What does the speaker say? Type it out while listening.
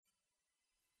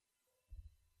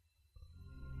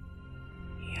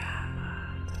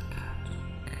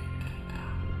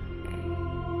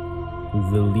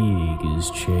The league is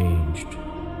changed.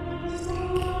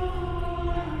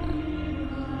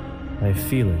 I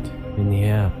feel it in the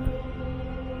app.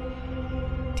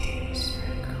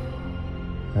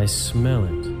 I smell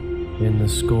it in the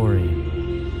scoring.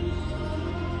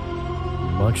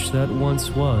 Much that once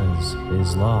was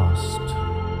is lost,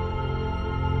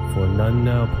 for none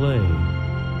now play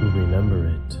who remember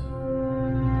it.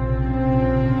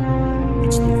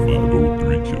 It's the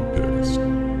 503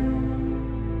 KillCast.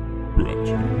 Brought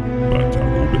to you by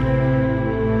Taco Bell.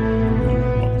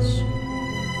 Us.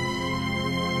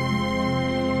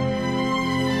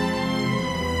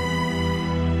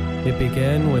 It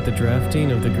began with the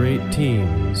drafting of the great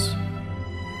teams.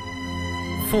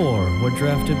 4 were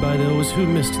drafted by those who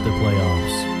missed the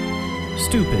playoffs.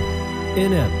 Stupid,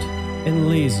 inept, and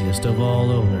laziest of all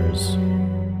owners.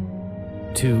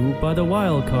 2 by the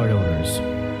wildcard owners.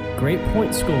 Great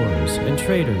point scorers and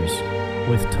traders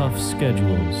with tough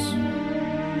schedules.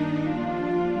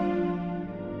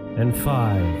 And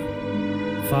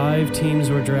 5 teams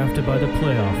were drafted by the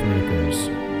playoff makers,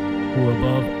 who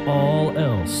above all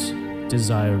else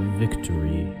desire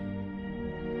victory.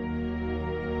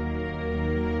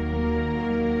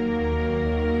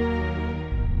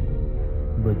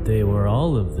 But they were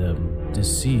all of them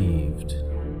deceived,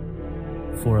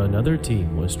 for another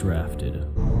team was drafted.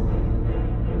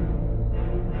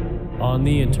 On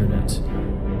the internet,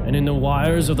 and in the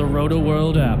wires of the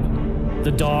Roto-World app,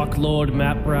 the Dark Lord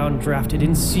Matt Brown drafted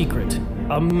in secret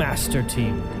a master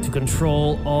team to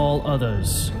control all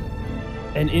others.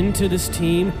 And into this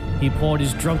team, he poured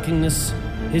his drunkenness,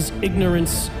 his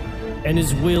ignorance, and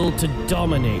his will to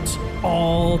dominate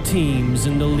all teams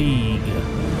in the league.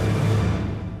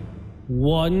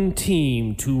 One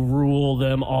team to rule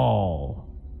them all.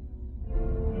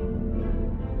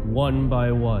 One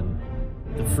by one,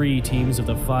 the free teams of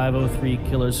the 503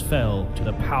 Killers fell to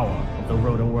the power of the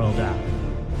Roto-World app.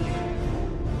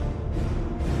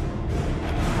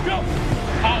 Go!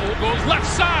 Powell goes left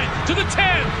side to the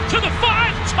 10, to the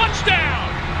 5, touchdown!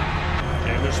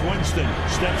 Jameis Winston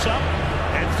steps up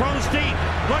and throws deep,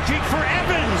 looking for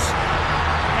Evans,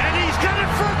 and he's got it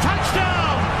for a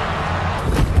touchdown!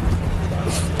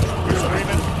 Here's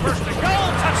Freeman, first and goal,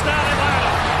 touchdown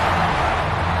Atlanta!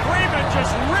 Freeman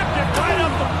just ripped it right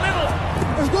up the middle!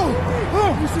 Let's go!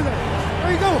 Oh, you see that?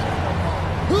 There you go!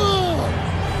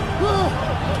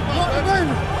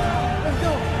 Baby! Let's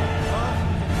go!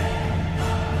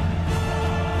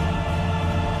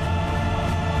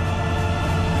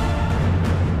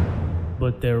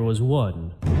 But there was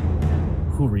one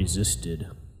who resisted.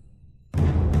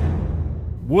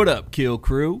 What up, Kill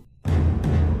Crew?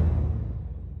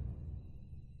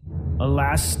 A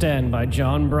last stand by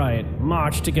John Bryant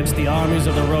marched against the armies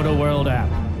of the Roto-World app.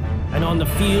 And on the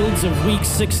fields of Week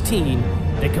 16,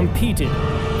 they competed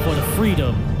for the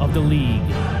freedom of the league.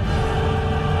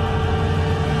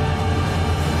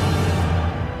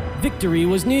 Victory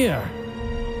was near.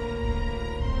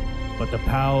 But the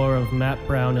power of Matt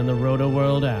Brown and the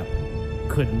Roto-World app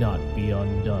could not be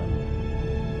undone.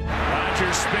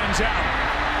 Rodgers spins out.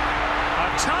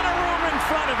 A ton of room in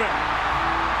front of him.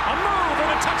 A move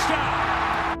and a touchdown.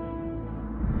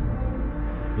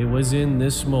 It was in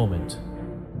this moment,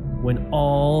 when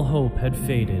all hope had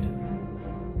faded,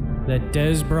 that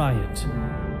Dez Bryant,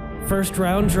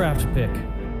 first-round draft pick,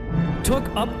 took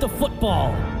up the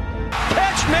football.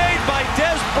 Catch made by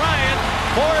Dez Bryant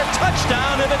for a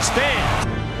touchdown if it stands.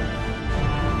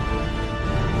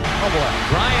 Oh boy,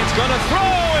 Bryant's gonna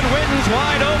throw and Witten's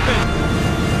wide open.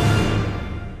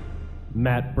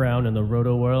 Matt Brown and the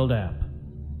Roto-World app,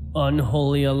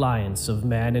 unholy alliance of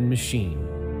man and machine,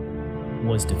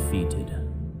 was defeated.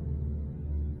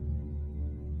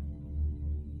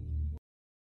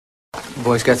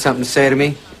 Boys got something to say to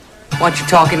me? Why don't you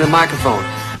talk into the microphone?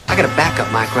 I got a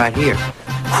backup mic right here.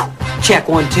 Check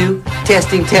 1, 2.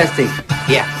 Testing.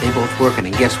 Yeah, they both working,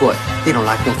 and guess what? They don't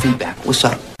like no feedback. What's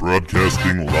up?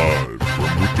 Broadcasting live from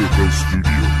Winterfell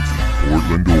Studios in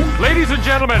Portland, Oregon. Ladies and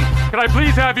gentlemen, can I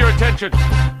please have your attention?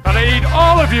 And I need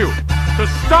all of you to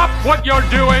stop what you're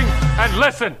doing and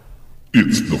listen.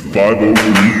 It's the 503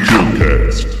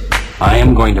 KillCast I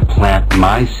am going to plant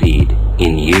my seed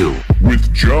in you.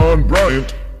 with John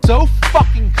Bryant So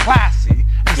fucking classy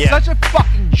and such a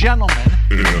fucking gentleman.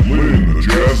 and Lynn the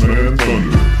Jazzman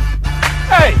Thunder.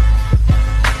 Hey!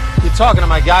 You're talking to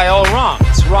my guy all wrong.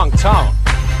 It's the wrong tone.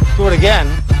 Do it again,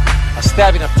 I'll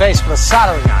stab you in the face with a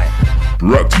soldering iron.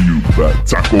 Brought to you by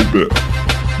Taco Bell.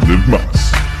 Live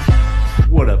Mas.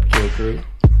 What up, Kill Crew?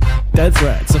 That's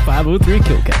right, it's a 503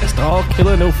 KillCast, all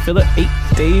killer, no filler, 8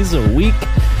 days a week.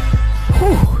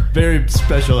 Whew. Very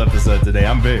special episode today.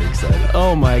 I'm very excited.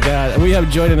 Oh my god. And we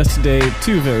have joining us today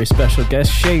two very special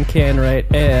guests, Shane Canwright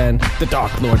and the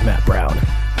Dark Lord Matt Brown.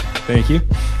 Thank you.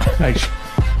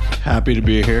 Happy to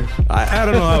be here. I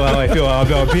don't know how I feel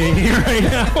about being here right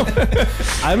now.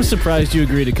 I'm surprised you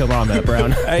agreed to come on, Matt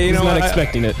Brown. I was not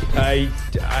expecting it.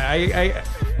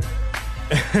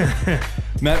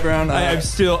 Matt Brown, I'm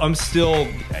still,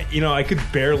 I could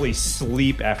barely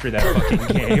sleep after that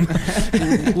fucking game.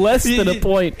 Less than a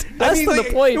point. Less than a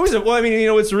point. It was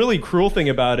what's a really cruel thing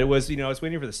about it was, I was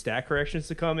waiting for the stat corrections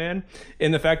to come in,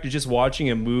 and the fact of just watching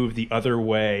him move the other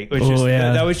way was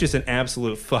that was just an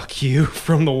absolute fuck you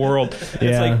from the world.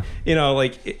 Yeah. It's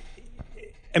like,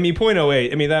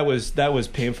 0.08. That was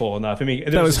painful enough.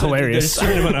 That was hilarious. There's a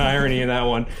certain amount of irony in that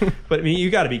one. But you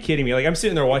got to be kidding me. Like, I'm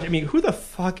sitting there watching. Who the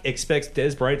fuck expects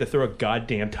Des Bryant to throw a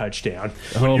goddamn touchdown?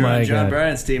 When you're on John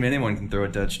Bryant's team, anyone can throw a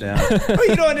touchdown.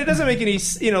 And it doesn't make any.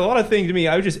 A lot of things to me.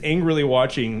 I was just angrily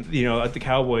watching. The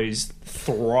Cowboys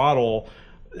throttle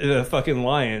the fucking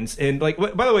Lions. And like,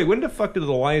 by the way, when the fuck did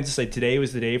the Lions decide today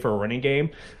was the day for a running game?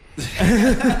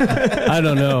 I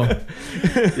don't know.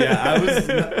 Yeah,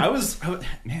 I was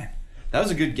man, that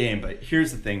was a good game, but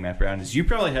here's the thing, Matt Brown, is you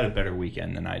probably had a better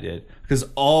weekend than I did, because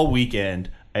all weekend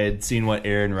I had seen what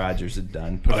Aaron Rodgers had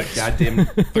done, put a goddamn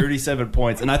 37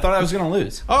 points, and I thought I was going to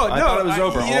lose. I thought it was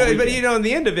over all weekend. But in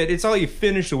the end of it, it's all you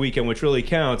finish the weekend, which really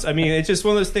counts. It's just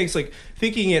one of those things, like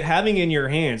thinking it, having it in your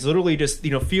hands, literally just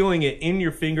feeling it in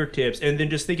your fingertips, and then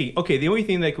just thinking, okay, the only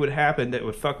thing that could happen that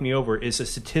would fuck me over is a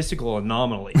statistical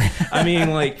anomaly.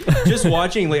 Just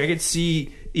watching, like I could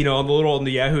see. On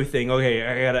the Yahoo thing,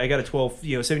 okay, I got a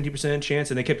 17%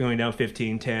 chance, and they kept going down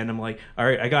 15, 10. I'm like, all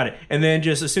right, I got it. And then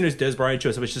just as soon as Des Bryant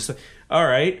shows up, it's just like, all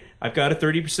right, I've got a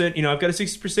 30%, I've got a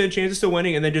 60% chance of still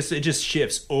winning, and then it just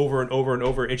shifts over and over and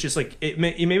over. It's just like,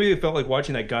 maybe it felt like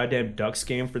watching that goddamn Ducks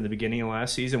game from the beginning of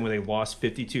last season when they lost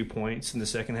 52 points in the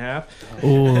second half.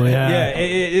 Oh, yeah. Yeah,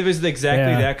 it was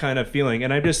exactly that kind of feeling.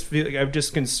 And I'm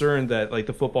just concerned that like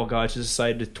the football gods just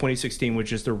decided 2016 was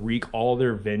just to wreak all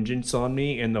their vengeance on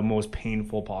me in the most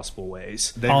painful possible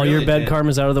ways. All your bad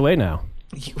karma's out of the way now.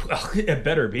 Well, it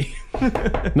better be.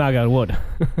 Knock on wood.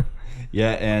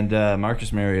 Yeah, and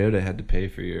Marcus Mariota had to pay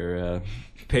for your...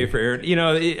 Pay for Aaron.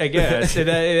 I guess.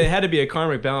 it had to be a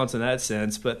karmic balance in that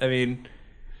sense, but I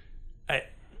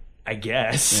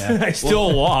guess. Yeah. I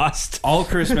still lost. All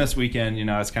Christmas weekend,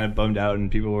 I was kind of bummed out,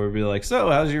 and people would be like, so,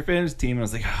 how's your fantasy team? And I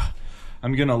was like,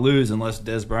 I'm going to lose unless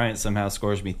Des Bryant somehow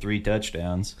scores me 3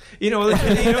 touchdowns.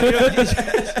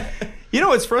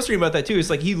 What's frustrating about that, too, is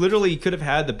like he literally could have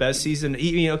had the best season.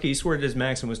 He scored his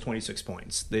maximum was 26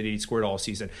 points that he scored all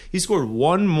season. He scored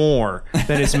one more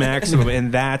than his maximum,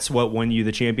 and that's what won you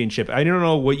the championship. I don't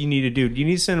know what you need to do. Do you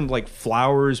need to send him like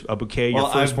flowers, a bouquet, your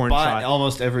firstborn child? I've bought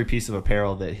almost every piece of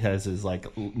apparel that has his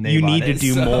like name You need on to it,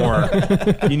 do more.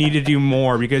 You need to do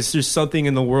more because there's something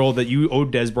in the world that you owe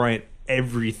Des Bryant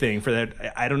everything for that.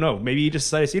 I don't know. Maybe he just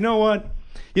decided, you know what?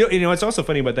 What's also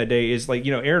funny about that day is like,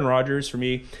 Aaron Rodgers, for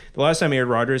me, the last time Aaron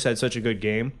Rodgers had such a good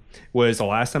game was the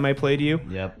last time I played you.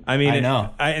 Yep. I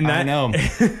know. I know.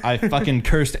 I fucking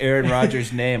cursed Aaron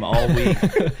Rodgers' name all week.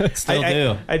 Still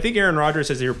do. I think Aaron Rodgers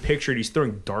has your picture and he's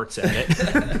throwing darts at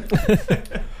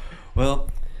it. Well,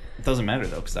 it doesn't matter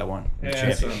though because I won.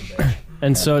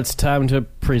 And so it's time to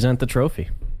present the trophy.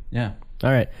 Yeah.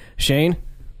 All right. Shane,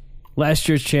 last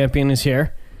year's champion is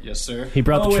here. Yes, sir. He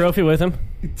brought the trophy with him.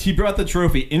 He brought the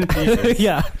trophy in pieces.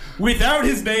 Yeah. Without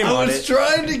his name on it. I was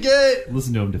trying to get...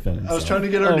 Listen to him defend himself. I was trying to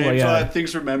get our names on it,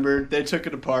 things remembered. They took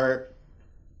it apart,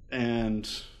 and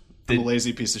I'm a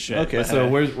lazy piece of shit. Okay, so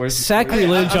where's...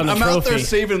 Sacrilege on the trophy. I'm out there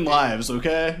saving lives,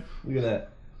 okay? Look at that.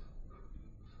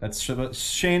 That's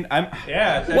Shane.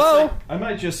 Whoa. I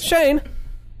might just... Shane.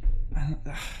 You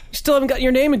still haven't got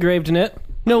your name engraved in it.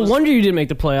 No wonder you didn't make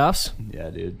the playoffs. Yeah,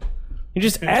 dude. You're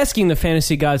just asking the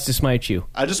fantasy gods to smite you.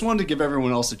 I just wanted to give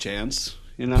everyone else a chance,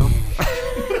 Is that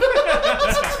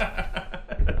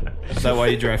why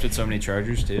you drafted so many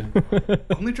Chargers, too?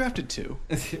 Only drafted 2.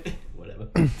 Whatever.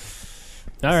 All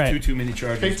right. Too many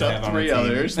Chargers. Picked up 3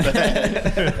 others. All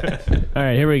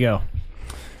right, here we go.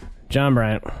 John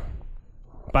Bryant.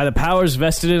 By the powers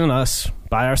vested in us,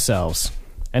 by ourselves,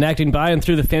 and acting by and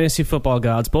through the fantasy football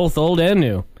gods, both old and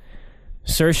new,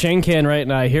 Sir Shane Canwright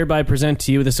and I hereby present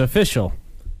to you this official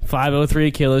 503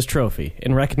 Killers Trophy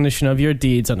in recognition of your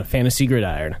deeds on the fantasy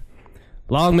gridiron.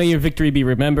 Long may your victory be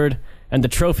remembered, and the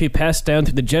trophy passed down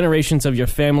through the generations of your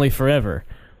family forever,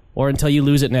 or until you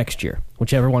lose it next year,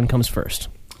 whichever one comes first.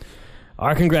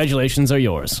 Our congratulations are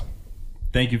yours.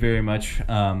 Thank you very much.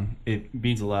 It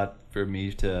means a lot for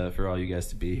me for all you guys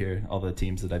to be here. All the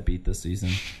teams that I beat this season.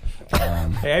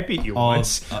 Hey, I beat you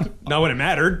once. Not when it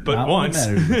mattered, but once.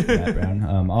 When it mattered, Matt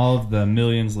Brown. All of the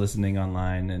millions listening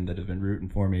online and that have been rooting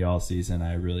for me all season,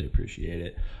 I really appreciate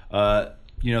it.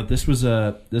 This was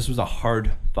a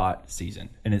hard fought season,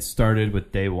 and it started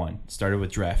with day one. It started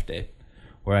with draft day,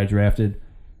 where I drafted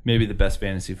maybe the best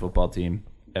fantasy football team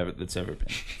that's ever been.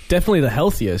 Definitely the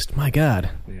healthiest. My God.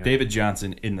 Yeah. David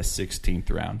Johnson in the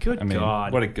 16th round. Good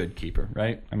God. What a good keeper,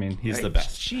 right? I mean, he's the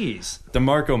best. Jeez.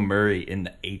 DeMarco Murray in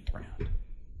the 8th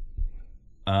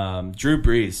round. Drew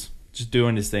Brees just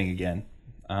doing his thing again.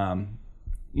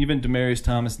 Even Demaryius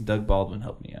Thomas and Doug Baldwin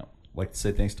helped me out. I'd like to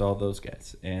say thanks to all those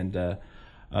guys. And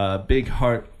big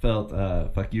heartfelt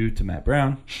fuck you to Matt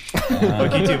Brown.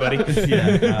 Fuck you too, buddy.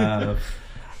 Yeah.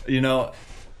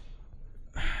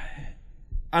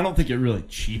 I don't think it really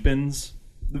cheapens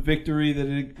the victory that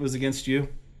it was against you.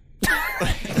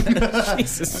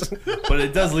 Jesus. But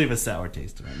it does leave a sour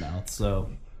taste in my mouth. So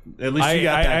at least you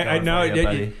got that going for you,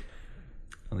 buddy.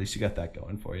 At least you got that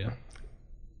going for you.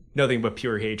 Nothing but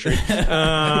pure hatred.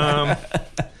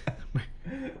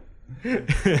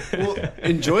 Well,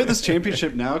 enjoy this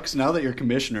championship now, because now that you're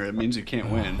commissioner, it means you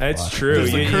can't win. That's true.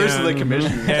 There's the curse of the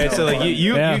commissioner. Yeah, so like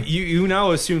you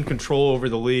now assume control over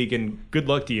the league, and good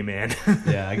luck to you, man.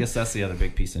 Yeah, I guess that's the other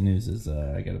big piece of news is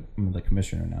I'm the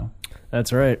commissioner now.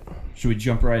 That's right. Should we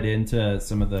jump right into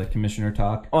some of the commissioner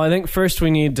talk? Well, I think first we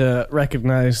need to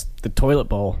recognize the toilet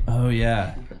bowl. Oh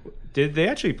yeah. Did they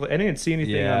actually play? I didn't see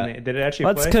anything on it. Did it actually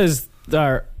play? That's because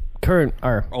our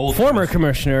former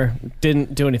commissioner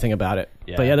didn't do anything about it.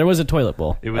 Yeah. But yeah, there was a toilet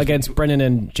bowl against Brennan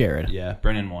and Jared. Yeah,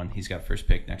 Brennan won. He's got first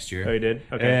pick next year. Oh, he did?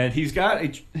 Okay. And he's got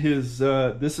his,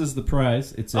 this is the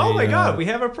prize. It's my God, we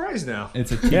have a prize now.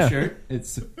 It's a t-shirt.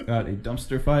 It's got a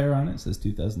dumpster fire on it. It says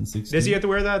 2016. Does he have to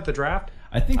wear that at the draft?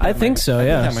 I think so,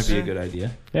 yeah. That might be a good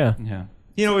idea. Yeah.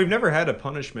 Yeah. We've never had a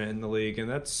punishment in the league, and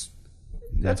that's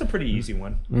a pretty easy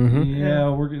one. Mm-hmm. Yeah,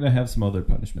 we're going to have some other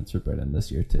punishments for Brennan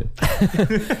this year, too.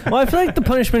 Well, I feel like the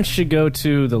punishment should go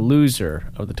to the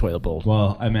loser of the toilet bowl.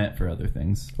 Well, I meant for other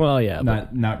things. Well, yeah.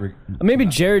 Maybe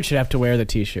Jared should have to wear the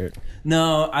T-shirt.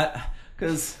 No,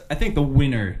 because I think the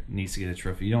winner needs to get a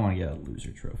trophy. You don't want to get a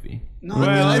loser trophy. No,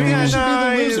 I think it should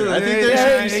be the loser. I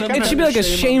think it should be like a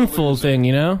shameful thing,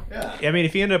 you know? Yeah. I mean,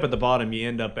 if you end up at the bottom, you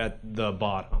end up at the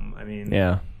bottom. I mean...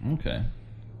 Yeah. Okay.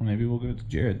 Well, maybe we'll go to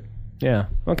Jared. Yeah,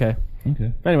 okay.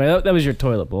 Anyway, that was your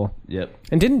toilet bowl. Yep.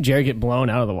 And didn't Jared get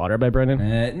blown out of the water by Brendan?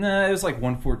 No, it was like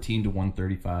 114 to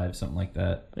 135, something like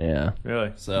that. Yeah.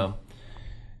 Really? So,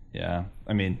 yeah.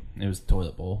 I mean, it was a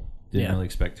toilet bowl. Didn't really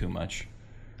expect too much.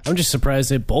 I'm just surprised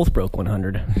they both broke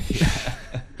 100.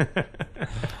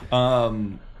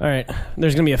 All right.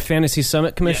 There's going to be a fantasy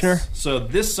summit, Commissioner? Yes. So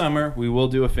this summer, we will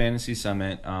do a fantasy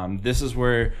summit. This is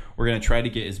where we're going to try to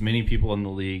get as many people in the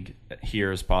league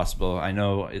here as possible. I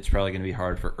know it's probably going to be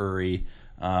hard for Uri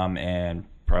and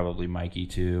probably Mikey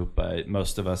too, but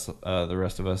most of us, the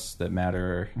rest of us that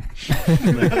matter,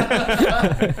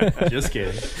 just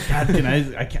kidding. God,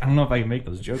 I don't know if I can make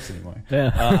those jokes anymore.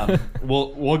 Yeah.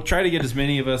 We'll try to get as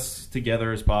many of us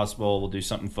together as possible. We'll do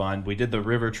something fun. We did the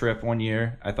river trip one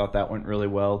year. I thought that went really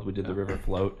well. We did the river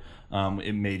float.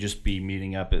 It may just be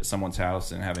meeting up at someone's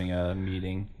house and having a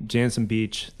meeting. Jansen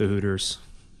Beach, the Hooters.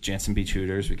 Jansen Beach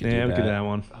Hooters. We could do that. We could do that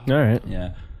one. All right.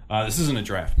 Yeah. This isn't a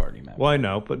draft party, Matt. Well, I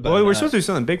know, but we're supposed to do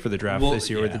something big for the draft this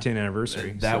year with the 10th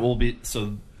anniversary. That will be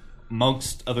so.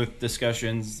 Amongst other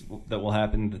discussions that will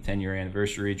happen, the 10-year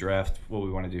anniversary draft, what we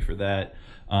want to do for that,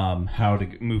 how to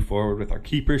move forward with our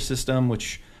keeper system,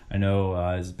 which I know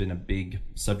has been a big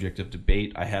subject of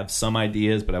debate. I have some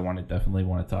ideas, but I definitely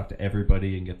want to talk to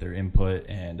everybody and get their input.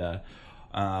 And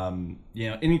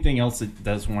anything else that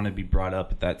does want to be brought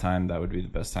up at that time, that would be the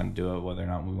best time to do it. Whether or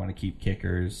not we want to keep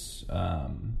kickers,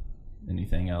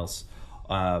 anything else,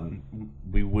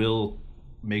 we will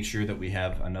make sure that we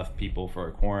have enough people for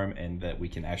a quorum and that we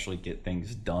can actually get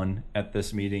things done at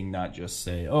this meeting, not just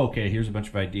say, oh, okay, here's a bunch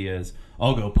of ideas,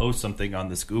 I'll go post something on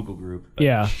this Google group. But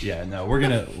no, we're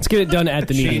gonna let's get it done at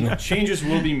the meeting. Changes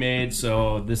will be made,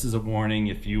 so this is a warning.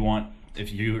 If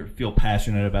you feel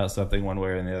passionate about something one way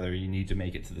or the other, you need to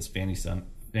make it to this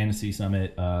fantasy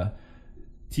summit,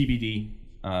 TBD,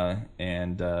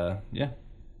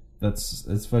 that's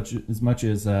as much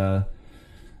as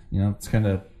it's kind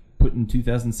of putting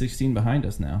 2016 behind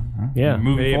us now. Huh? Yeah,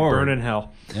 moving forward, burn in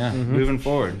hell. Yeah, moving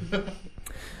forward.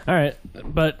 All right,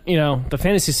 but the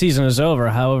fantasy season is over.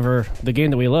 However, the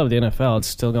game that we love, the NFL, it's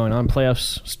still going on.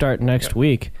 Playoffs start next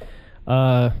week.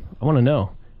 I want to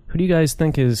know, who do you guys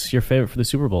think is your favorite for the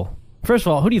Super Bowl? First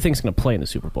of all, who do you think is going to play in the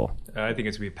Super Bowl? I think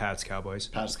it's going to be Pats Cowboys.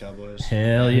 Pats Cowboys.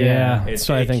 Hell yeah. That's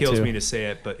what I think, kills me to say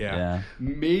it, but yeah.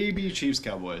 Maybe Chiefs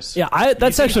Cowboys. Yeah,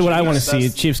 that's actually what I want to see,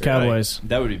 Chiefs Cowboys.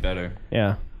 That would be better.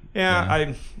 Yeah.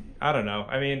 I don't know.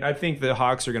 I mean, I think the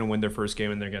Hawks are going to win their first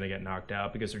game and they're going to get knocked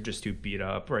out because they're just too beat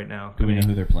up right now. Do we know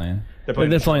who they're playing?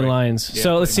 They're playing Lions. Yeah,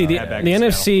 so let's see. The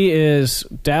NFC is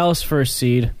Dallas first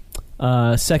seed.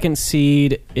 Second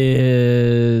seed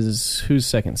is... Who's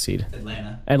second seed?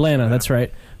 Atlanta, that's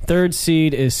right. Third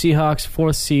seed is Seahawks.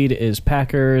 Fourth seed is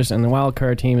Packers. And the wild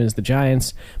card team is the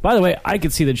Giants. By the way, I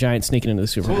could see the Giants sneaking into the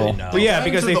Super Bowl. Well, yeah,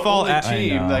 because they fall at...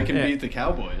 team that can beat the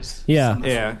Cowboys. Yeah.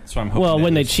 That's what I'm hoping. Well,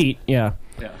 when they cheat, yeah.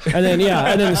 And then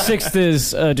the sixth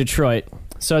is Detroit.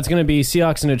 So it's going to be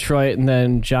Seahawks and Detroit, and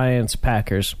then Giants,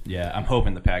 Packers. Yeah, I'm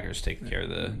hoping the Packers take care of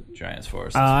the Giants for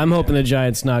us. I'm hoping the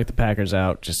Giants knock the Packers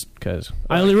out, just because.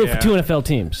 I only root for two NFL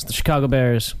teams, the Chicago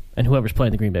Bears and whoever's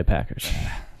playing the Green Bay Packers.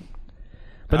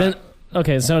 But then,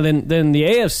 okay, so then the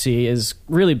AFC is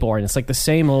really boring. It's like the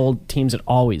same old teams it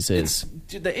always is.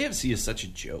 Dude, the AFC is such a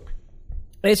joke.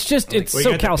 It's just, it's well, so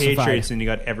you got calcified. the Patriots and you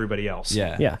got everybody else.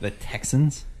 Yeah. The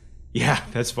Texans. Yeah,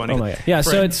 that's funny. Oh my God. Yeah,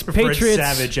 so it's Patriots. Fred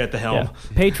Savage at the helm. Yeah.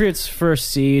 Patriots first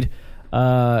seed,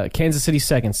 Kansas City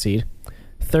second seed.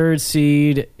 Third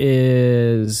seed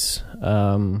is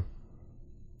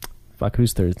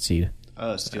who's third seed?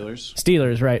 Steelers.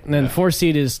 Steelers, right. And then fourth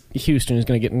seed is Houston, who's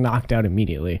going to get knocked out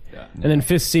immediately. Yeah. And then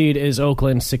fifth seed is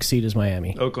Oakland, sixth seed is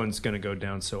Miami. Oakland's going to go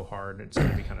down so hard, it's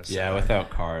going to be kind of sad. Yeah, without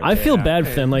Carr. I feel bad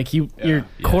for them. Like, your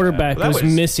quarterback was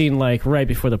missing, like, right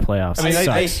before the playoffs. I mean,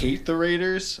 I hate the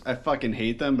Raiders. I fucking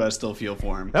hate them, but I still feel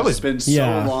for them. It's been so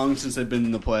long since they've been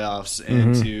in the playoffs,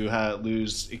 and to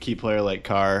lose a key player like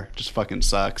Carr just fucking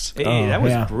sucks. Hey, that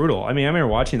was brutal. I mean, I remember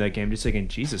watching that game just thinking,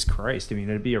 Jesus Christ. I mean,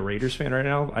 to be a Raiders fan right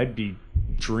now, I'd be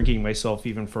drinking myself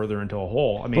even further into a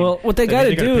hole. I mean, well, what they got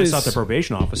to do is piss off the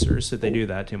probation officers if they do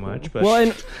that too much. But well,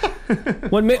 and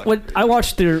what I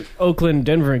watched their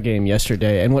Oakland-Denver game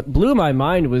yesterday, and what blew my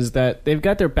mind was that they've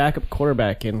got their backup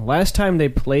quarterback in. Last time they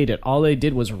played it, all they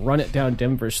did was run it down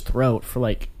Denver's throat for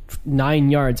like 9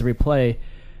 yards every play.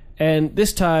 And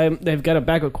this time they've got a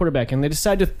backup quarterback, and they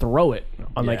decided to throw it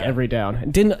on like every down.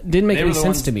 It didn't make any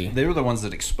sense to me. They were the ones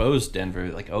that exposed Denver.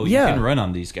 Like, you can run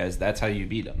on these guys. That's how you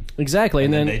beat them. Exactly,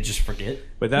 and then they just forget.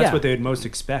 But that's what they would most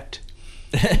expect.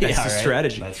 That's the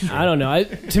strategy. That's true. I don't know.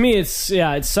 To me, it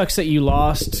sucks that you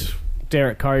lost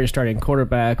Derek Carr, your starting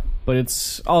quarterback. But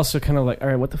it's also kind of like, all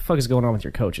right, what the fuck is going on with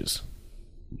your coaches?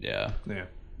 Yeah.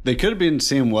 They could have been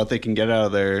seeing what they can get out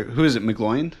of their. Who is it,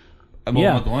 McGloin? But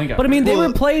I mean, they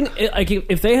were playing like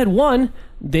if they had won,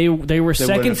 they were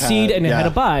second seed and they had a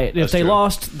bye. If they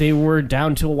lost, they were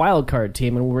down to a wild card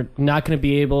team and were not going to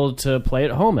be able to play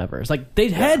at home ever. It's like they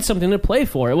had something to play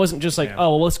for. It wasn't just like, oh,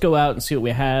 well, let's go out and see what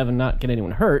we have and not get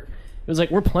anyone hurt. It was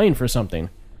like we're playing for something.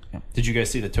 Did you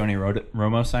guys see the Tony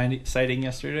Romo sighting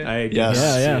yesterday? Yes.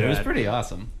 Yeah. It was pretty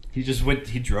awesome. He just went.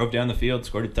 He drove down the field,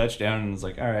 scored a touchdown, and was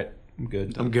like, "All right, I'm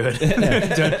good.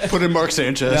 Put in Mark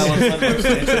Sanchez. Let Mark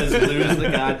Sanchez lose the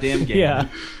goddamn game." Yeah.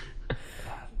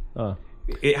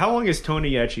 How long is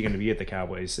Tony actually going to be at the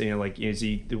Cowboys? You know, like, is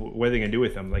he? What are they going to do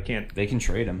with him? They can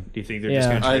trade him. Do you think they're just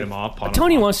going to trade him off?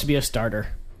 Tony wants to be a starter.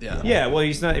 Yeah. Well,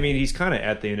 he's not. I mean, he's kind of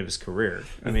at the end of his career.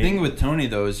 The thing with Tony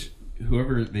though is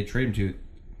whoever they trade him to,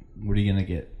 what are you going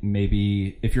to get?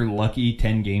 Maybe, if you're lucky,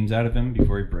 10 games out of him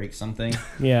before he breaks something.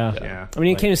 Yeah. I mean,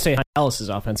 he can't stay Dallas's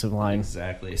offensive line.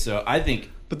 Exactly. So I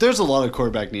think... But there's a lot of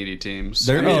quarterback needy teams.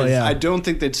 I don't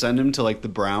think they'd send him to like the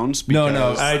Browns. No.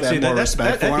 I'd say more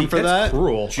respect for him for that.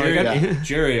 Cruel.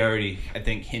 Jerry already, I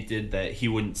think, hinted that he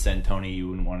wouldn't send Tony. You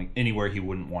wouldn't want to, anywhere he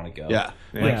wouldn't want to go. Yeah.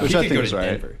 Which I think go to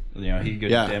Denver. Right. You know, he'd go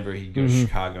to Denver. He'd go to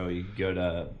Chicago. He'd go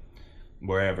to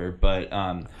wherever. But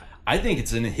I think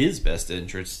it's in his best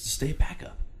interest to stay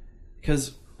backup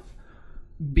because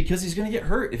he's going to get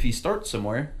hurt if he starts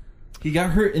somewhere. He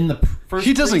got hurt in the first.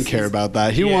 He doesn't care about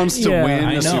that. He wants to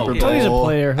win the Super Bowl Tony's a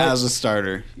player. as a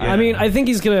starter. I mean, I think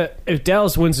he's gonna. If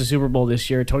Dallas wins the Super Bowl this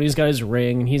year, Tony's got his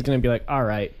ring, and he's gonna be like, "All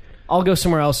right, I'll go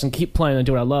somewhere else and keep playing and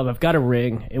do what I love. I've got a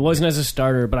ring. It wasn't as a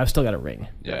starter, but I've still got a ring."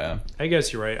 Yeah, I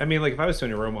guess you're right. I mean, like if I was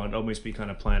Tony Romo, I'd almost be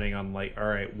kind of planning on like, all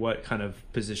right, what kind of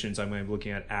positions I'm going to be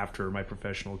looking at after my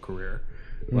professional career,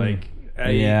 like.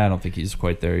 I don't think he's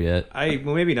quite there yet.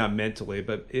 Well, maybe not mentally,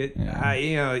 but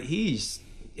he's.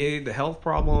 The health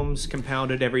problems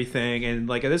compounded everything, and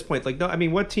like at this point, like no, I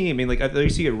mean, what team? I mean, like you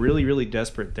see it really, really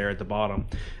desperate there at the bottom.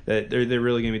 That they're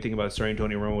really going to be thinking about starting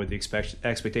Tony Romo with the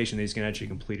expectation that he's going to actually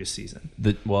complete a season.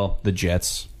 The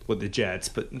Jets. With the Jets,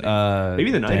 but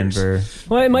maybe the Niners. Denver.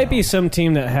 Well, it might be some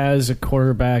team that has a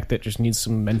quarterback that just needs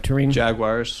some mentoring.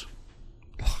 Jaguars.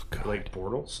 Like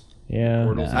Bortles.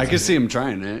 Yeah. I could see him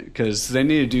trying it because they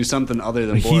need to do something other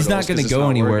than Bortles. He's not going to go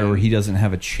anywhere working. where he doesn't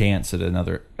have a chance at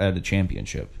a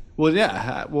championship. Well,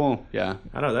 yeah. Well, yeah.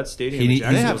 I don't know. That stadium They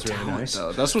have really talent, nice.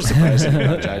 though. That's what's surprising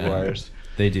about Jaguars.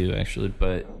 They do, actually,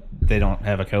 but they don't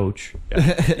have a coach.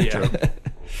 Yeah.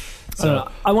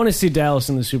 So I want to see Dallas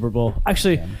in the Super Bowl.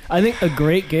 Actually, I think a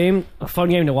great game, a fun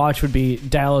game to watch would be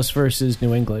Dallas versus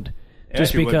New England.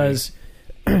 Just Actually, because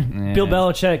Bill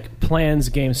Belichick plans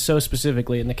games so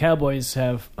specifically, and the Cowboys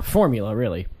have a formula,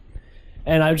 really.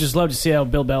 And I would just love to see how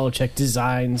Bill Belichick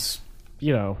designs,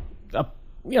 a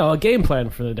game plan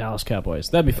for the Dallas Cowboys.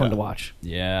 That'd be fun to watch.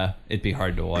 Yeah, it'd be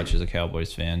hard to watch as a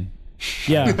Cowboys fan.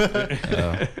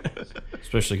 Yeah.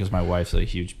 Especially because my wife's a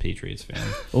huge Patriots fan.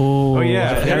 Oh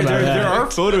yeah, there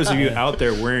are photos of you out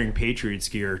there wearing Patriots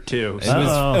gear too. It was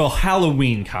a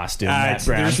Halloween costume. There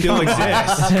still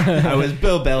exists. I was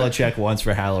Bill Belichick once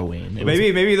for Halloween.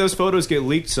 Maybe those photos get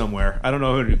leaked somewhere. I don't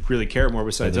know who would really care more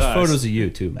besides there's us. photos of you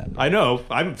too, man. I know.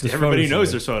 Everybody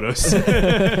knows there's photos.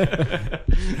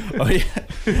 Oh yeah,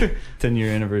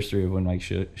 10-year anniversary of when Mike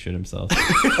shit himself. Just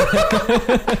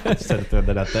had to throw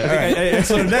that out there. All right.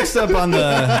 So next up on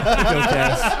the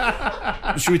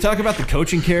should we talk about the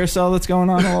coaching carousel that's going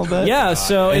on a little bit? Yeah,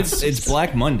 so it's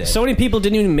Black Monday. So many people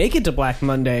didn't even make it to Black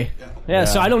Monday. Yeah,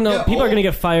 so I don't know. People are going to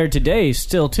get fired today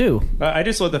still, too. I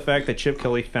just love the fact that Chip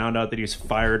Kelly found out that he was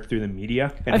fired through the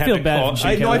media. And I feel bad for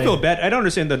Chip Kelly. I feel bad. I don't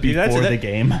understand the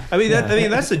game. I mean,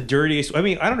 that's the dirtiest. I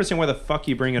mean, I don't understand why the fuck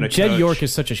you bring in a Jed coach. York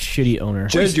is such a shitty owner.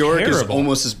 Jed York is terrible.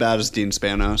 almost as bad as Dean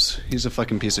Spanos. He's a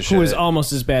fucking piece of shit. Who is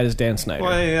almost as bad as Dan Snyder.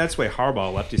 Well, that's why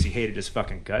Harbaugh left, is he hated his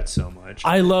fucking guts so much.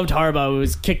 I loved Harbaugh. It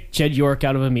was kicked Jed York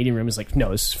out of a meeting room. He's like, no,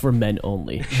 this is for men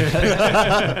only. Like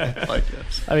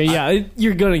this. I mean, yeah,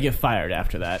 you're going to get fired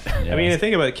after that. I mean,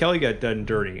 think about it. Kelly got done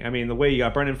dirty. I mean, the way you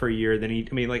got Brennan for a year, then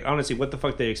honestly, what the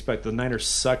fuck they expect? The Niners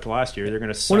sucked last year. They're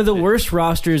going to suck. One of the worst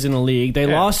rosters in the league. They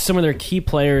lost some of their key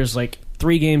players like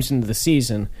 3 games into the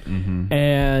season. Mm-hmm.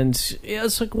 And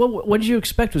it's like, what did you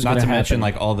expect was going to happen? Not to mention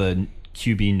like all the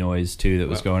QB noise too that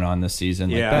was going on this season.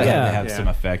 Like, that had to have some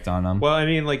effect on them. Well, I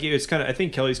mean, like it's kind of. I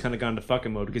think Kelly's kind of gone to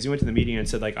fucking mode because he went to the media and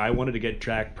said like, I wanted to get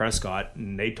Dak Prescott,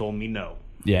 and they told me no.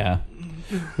 Yeah.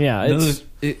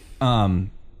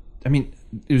 I mean,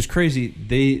 it was crazy.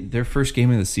 Their first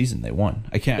game of the season, they won.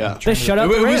 I can't. Yeah. They shut out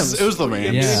the Rams. It was the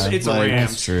Rams. Yeah, it's the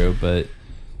Rams. That's true, but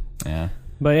yeah.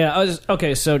 But yeah,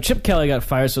 okay, so Chip Kelly got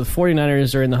fired, so the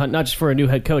 49ers are in the hunt, not just for a new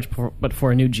head coach, but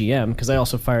for a new GM, because they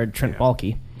also fired Trent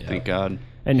Baalke. Yeah. Thank God.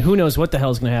 And who knows what the hell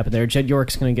is going to happen there. Jed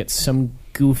York's going to get some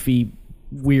goofy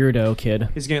weirdo kid.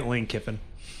 He's getting Lane Kiffin.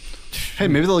 Hey,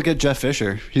 maybe they'll get Jeff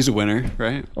Fisher. He's a winner,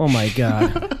 right? Oh my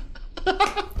God.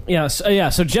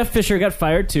 So Jeff Fisher got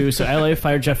fired too, so LA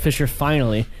fired Jeff Fisher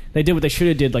finally. They did what they should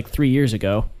have did like 3 years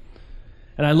ago.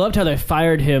 And I loved how they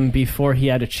fired him before he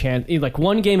had a chance. Like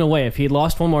 1 game away. If he had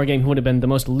lost 1 more game, he would have been the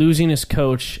most losingest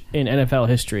coach in NFL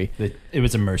history. It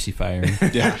was a mercy firing.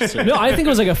 No, I think it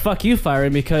was like a fuck you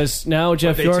firing because now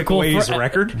Jeff York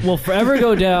will forever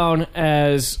go down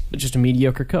as just a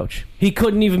mediocre coach. He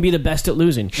couldn't even be the best at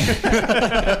losing.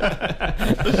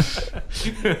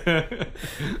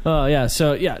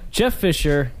 Jeff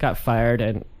Fisher got fired,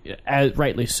 and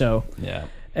rightly so. Yeah.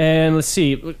 And let's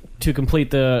see, to complete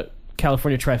the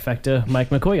California trifecta, Mike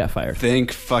McCoy got fired.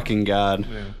 Thank fucking God.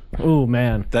 Yeah. Oh,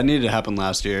 man. That needed to happen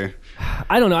last year.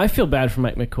 I don't know. I feel bad for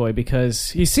Mike McCoy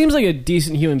because he seems like a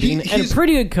decent human being and a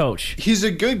pretty good coach. He's a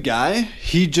good guy.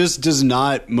 He just does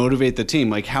not motivate the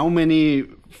team. Like, how many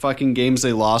fucking games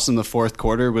they lost in the fourth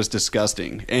quarter was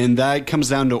disgusting. And that comes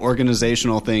down to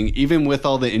organizational thing. Even with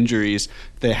all the injuries,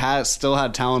 they still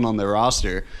had talent on their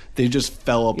roster. They just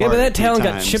fell apart. Yeah, but that talent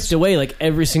got chipped away like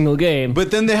every single game.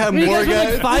 But then they have more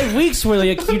guys. Like 5 weeks where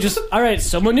like you just, all right,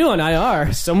 someone new on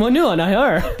IR. Someone new on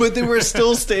IR. But they were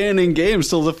still staying in games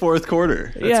till the fourth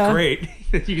quarter. That's great.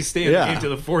 You can stay in the game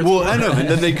till the fourth quarter. Well, I know. And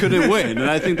then they couldn't win. And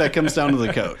I think that comes down to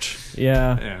the coach.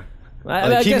 Yeah.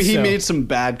 He made some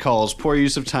bad calls, poor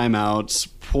use of timeouts,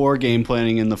 poor game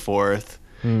planning in the fourth.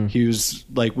 He was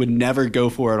like would never go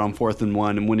for it on 4th and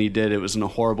 1, and when he did, it was in a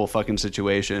horrible fucking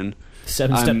situation.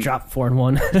 7-step drop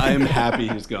 4-1. I am happy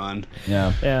he's gone.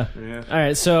 Yeah. All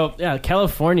right, so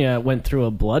California went through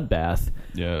a bloodbath.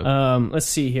 Yeah. Let's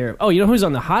see here. Oh, you know who's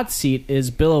on the hot seat is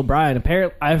Bill O'Brien.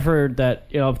 Apparently, I've heard that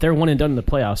if they're 1 and done in the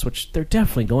playoffs, which they're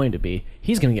definitely going to be,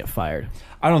 he's going to get fired.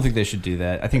 I don't think they should do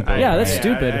that. I think that's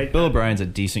stupid. Bill O'Brien's a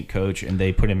decent coach, and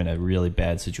they put him in a really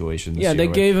bad situation this year.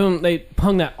 They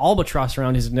hung that albatross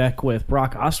around his neck with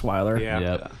Brock Osweiler.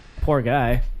 Yeah. Poor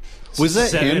guy. Was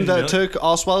that him that million? took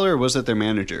Osweiler, or was it their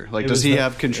manager? Like, does he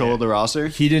have control of the roster?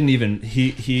 He didn't even.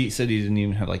 He said he didn't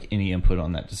even have like any input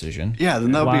on that decision. Yeah,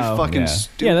 then that would be fucking Yeah.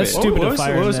 stupid. Yeah, that's stupid. What to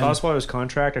fire was him then. Osweiler's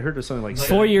contract? I heard it was something like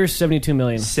 4 years, $72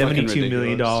 million. $72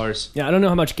 million. Yeah, I don't know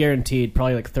how much guaranteed.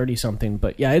 Probably like 30 something.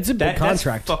 But yeah, it's a big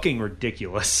contract. That's fucking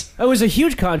ridiculous. It was a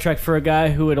huge contract for a guy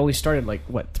who had only started like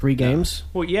 3 games.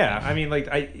 Well, yeah. I mean, like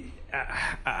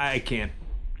I can't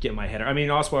get my head. I mean,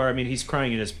 Osweiler. I mean, he's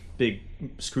crying in his big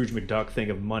Scrooge McDuck thing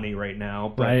of money right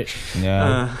now. But, Right.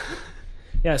 Yeah.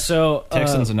 Yeah. So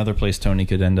Texans another place Tony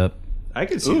could end up. I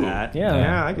could see that.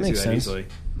 Yeah, I can see makes that sense. easily.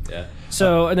 Yeah.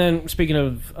 So and then speaking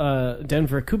of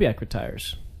Denver, Kubiak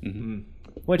retires,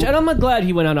 which and I'm glad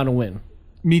he went out on a win.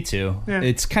 Me too. Yeah.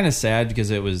 It's kind of sad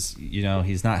because it was,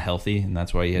 he's not healthy, and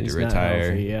that's why he had He's to not retire.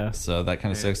 healthy, yeah. So that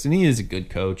kind of sucks. And he is a good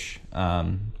coach.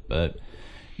 But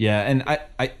yeah, and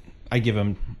I give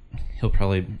him. He'll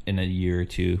probably in a year or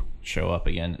two show up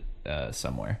again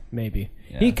somewhere. Maybe.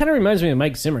 Yeah. He kind of reminds me of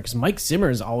Mike Zimmer because Mike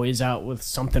Zimmer is always out with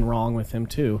something wrong with him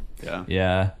too. Yeah.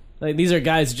 Yeah. Like these are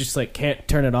guys who just like can't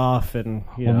turn it off, and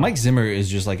Well, Mike Zimmer is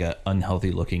just like an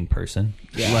unhealthy looking person.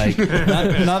 Yeah. Like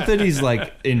not that he's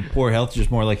like in poor health,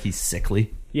 just more like he's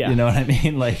sickly. Yeah. You know what I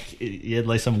mean? Like he had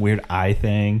like some weird eye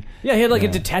thing. Yeah, he had like a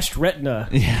detached retina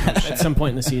at some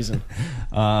point in the season.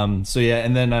 So yeah,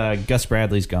 and then Gus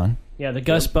Bradley's gone. Yeah, the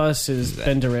Gus bus has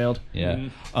been derailed. Yeah.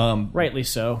 Rightly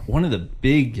so. One of the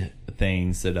big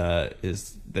things that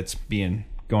that's being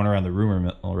going around the rumor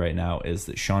mill right now is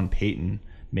that Sean Payton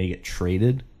may get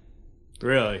traded.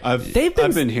 Really? I've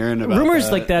been hearing about rumors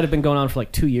that. like that have been going on for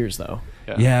like 2 years though.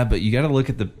 Yeah, but you got to look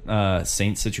at the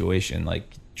Saints situation. Like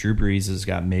Drew Brees has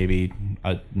got maybe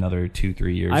another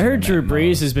 2-3 years. I heard on Drew that Brees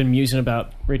most. has been musing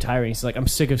about retiring. He's like, I'm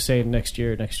sick of saying next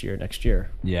year, next year, next year.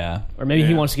 Yeah. Or maybe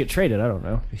he wants to get traded. I don't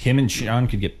know. Him and Sean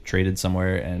could get traded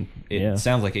somewhere, and it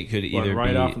sounds like it could either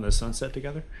Right be off in the sunset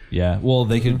together. Yeah. Well,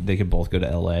 they could both go to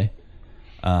L.A.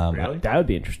 Really? That would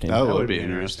be interesting. That would be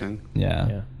interesting.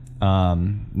 Yeah.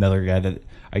 Another guy that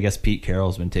I guess Pete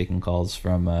Carroll's been taking calls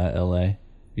from L.A.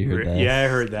 You heard that? Yeah, I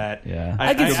heard that. Yeah.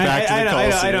 I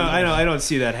don't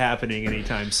see that happening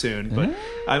anytime soon. But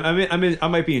I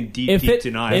might be in deep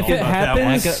denial. If it about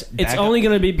happens, that one. it's only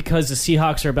going to be because the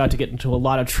Seahawks are about to get into a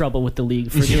lot of trouble with the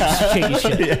league for doing shady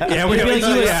shit. Yeah, It'll be like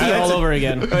USC all over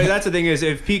again. I mean, that's the thing is,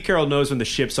 if Pete Carroll knows when the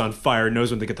ship's on fire,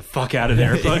 knows when to get the fuck out of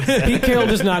there. But Pete Carroll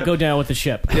does not go down with the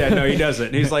ship. Yeah, no, he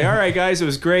doesn't. He's like, all right, guys, it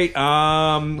was great.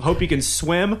 Hope you can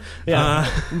swim.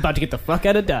 Yeah, I'm about to get the fuck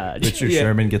out of Dodge. Richard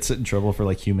Sherman gets in trouble for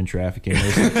like human trafficking.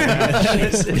 Or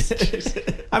something.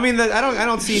 I mean, I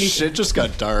don't see any shit. Just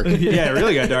got dark. Yeah, it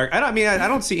really got dark. I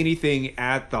don't see anything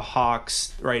at the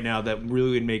Hawks right now that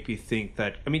really would make me think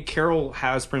that. I mean, Carroll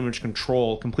has pretty much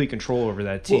complete control over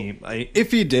that team. Well,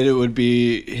 if he did, it would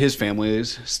be his family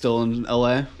is still in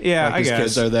LA. Yeah, like I his guess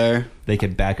kids are there. They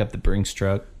could back up the Brinks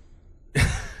truck.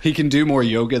 He can do more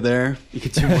yoga there.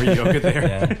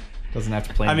 Yeah. Doesn't have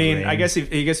to play. I in the mean, rain. I guess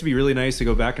it'd be really nice to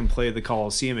go back and play the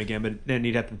Coliseum again, but then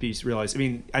you'd have to realize. I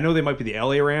mean, I know they might be the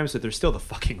LA Rams, but they're still the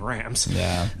fucking Rams.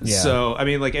 Yeah. So I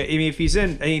mean, if he's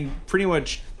in, pretty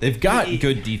much they've got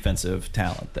good defensive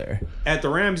talent there. At the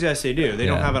Rams, yes, they do. They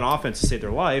don't have an offense to save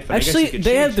their life. But Actually, I guess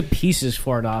they have the pieces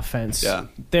for an offense. Yeah.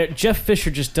 Jeff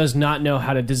Fisher just does not know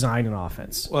how to design an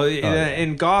offense. Well,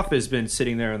 and Goff has been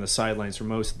sitting there on the sidelines for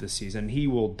most of the season. He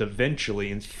will eventually,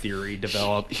 in theory,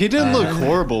 develop. He didn't look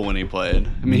horrible when he played.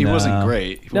 I mean, he wasn't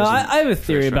great. I have a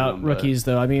theory about rookies,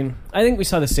 though. I mean, I think we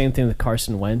saw the same thing with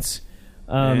Carson Wentz.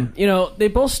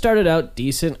 They both started out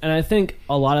decent, and I think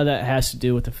a lot of that has to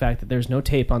do with the fact that there's no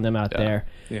tape on them out there,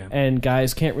 and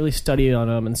guys can't really study on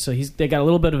them, and so they got a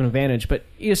little bit of an advantage. But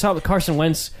you saw with Carson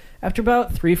Wentz, after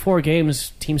about 3-4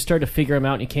 games, teams started to figure him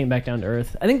out, and he came back down to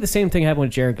earth. I think the same thing happened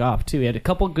with Jared Goff, too. He had a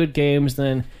couple good games,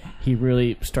 then he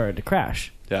really started to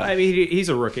crash. Yeah. I mean, he's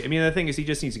a rookie. I mean, the thing is, he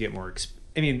just needs to get more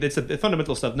I mean, it's the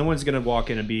fundamental stuff. No one's going to walk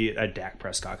in and be a Dak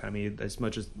Prescott. I mean, as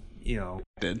much as,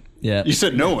 Did. Yeah. You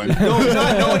said no one. No one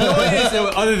is,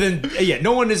 other than,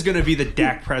 no one is going to be the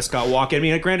Dak Prescott walk in. I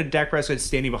mean, granted, Dak Prescott's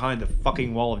standing behind the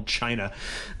fucking wall of China.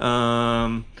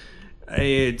 I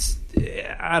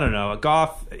don't know.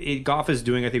 Goff is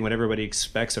doing, I think, what everybody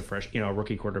expects a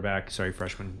rookie quarterback. Sorry,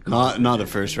 freshman. Not a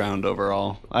first round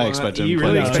overall. I expect him you to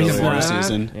play really until expect the him to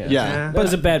season. Yeah. That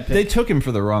was a bad pick. They took him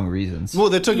for the wrong reasons. Well,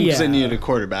 they took him because they needed a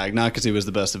quarterback, not because he was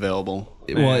the best available.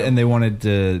 Well, and they wanted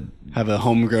to have a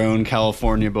homegrown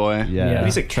California boy. Yeah,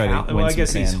 he's a try to Cal. win Well, I some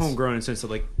guess he's fans. homegrown in the sense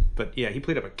of but yeah, he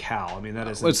played up at Cal. I mean, that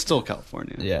is. Well, it's still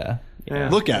California. Yeah.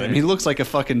 Look at him. He looks like a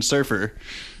fucking surfer.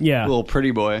 Yeah. Little pretty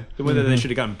boy. Whether they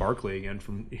should have gotten Barkley again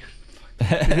from.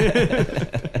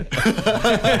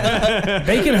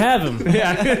 They can have him.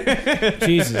 Yeah.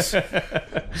 Jesus.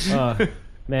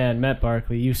 Man, Matt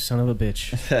Barkley, you son of a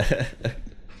bitch.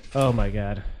 Oh my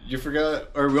God. You forgot,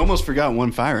 or we almost forgot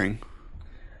one firing.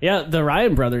 Yeah, the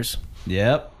Ryan brothers.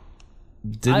 Yep.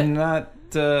 I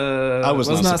was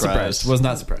not surprised. Was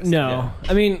not surprised. No. Yeah.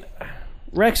 I mean,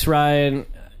 Rex Ryan,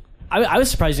 I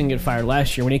was surprised he didn't get fired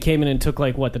last year when he came in and took,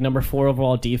 like, the number 4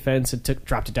 overall defense and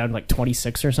dropped it down to,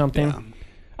 26 or something. Yeah.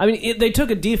 I mean, they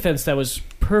took a defense that was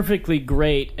perfectly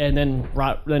great, and then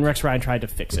Rex Ryan tried to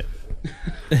fix it.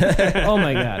 Oh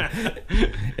my God!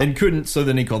 And couldn't. So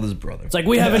then he called his brother. It's like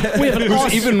we have an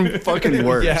awesome, even fucking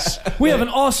worse. Yeah. We have an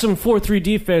awesome 4-3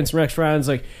 defense. Rex Ryan's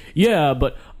like, yeah,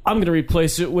 but I'm going to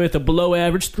replace it with a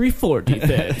below-average 3-4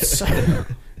 defense.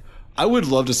 I would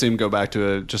love to see him go back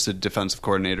to just a defensive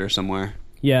coordinator somewhere.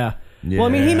 Yeah. Well, I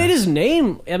mean, he made his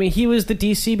name. I mean, he was the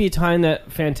DC behind that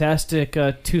fantastic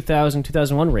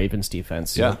 2000-2001 Ravens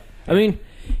defense. Yeah. I mean,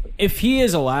 if he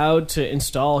is allowed to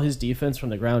install his defense from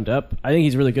the ground up, I think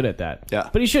he's really good at that.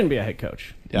 Yeah. But he shouldn't be a head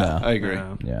coach. Yeah, No. I agree.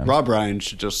 Yeah. Rob Ryan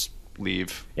should just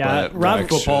leave. Yeah, but Rob- Rex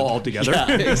Football should. altogether.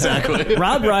 Yeah, exactly.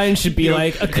 Rob Ryan should be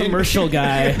like a commercial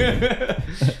guy. Selling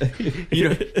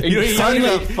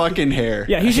that fucking hair.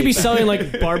 Yeah, he should be selling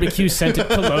like barbecue scented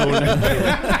cologne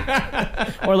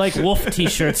or like wolf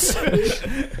t-shirts.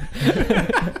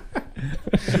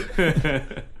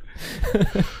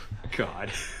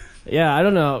 God. Yeah, I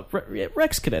don't know.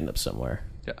 Rex could end up somewhere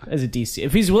as a DC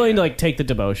if he's willing to like take the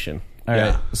demotion. All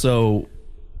right. So,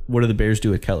 what do the Bears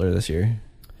do with Cutler this year?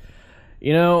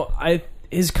 You know,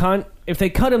 if they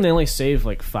cut him, they only save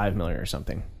like $5 million or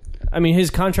something. I mean,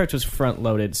 his contract was front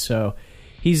loaded, so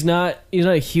he's not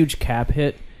a huge cap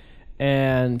hit,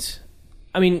 and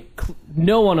I mean,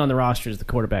 no one on the roster is the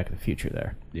quarterback of the future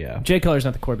there. Yeah. Jay Cutler's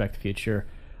not the quarterback of the future.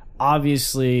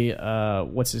 Obviously,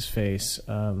 what's his face?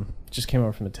 Just came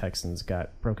over from the Texans,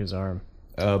 broke his arm.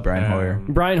 Oh, Brian Hoyer.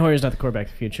 Brian Hoyer's not the quarterback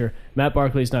of the future. Matt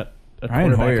Barkley's not a Brian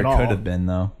quarterback Hoyer at all. could have been,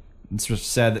 though. It's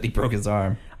just sad that he broke his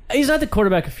arm. He's not the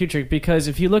quarterback of the future because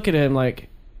if you look at him, like,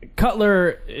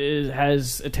 Cutler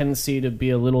has a tendency to be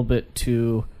a little bit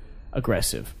too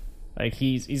aggressive. Like,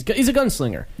 he's a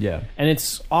gunslinger. Yeah. And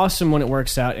it's awesome when it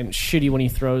works out and shitty when he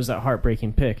throws that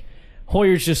heartbreaking pick.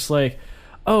 Hoyer's just like,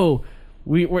 oh,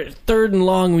 we're 3rd and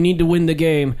long, we need to win the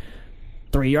game.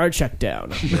 3-yard check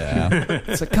down. Yeah.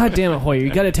 It's like, God damn it, Hoyer,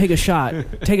 you got to take a shot.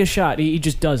 Take a shot. He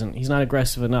just doesn't. He's not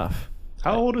aggressive enough.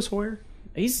 How old is Hoyer?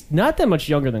 He's not that much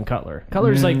younger than Cutler.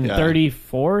 Cutler's like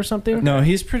 34 or something. No,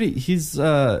 he's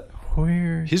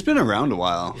Hoyer. He's been around a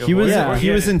while. He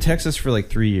was in Texas for like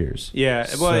 3 years. Yeah.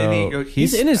 So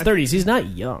he's in his 30s. He's not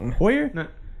young. Hoyer? No.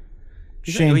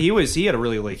 Shane, he had a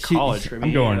really late college.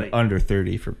 I'm going under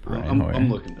 30 for Brian Hoyer.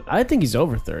 I'm looking at that. I think he's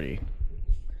over 30.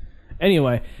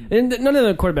 Anyway, and none of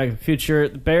the quarterback of the future.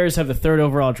 The Bears have the 3rd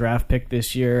overall draft pick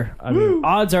this year. I mean,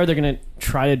 odds are they're going to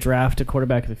try to draft a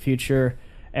quarterback of the future.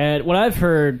 And what I've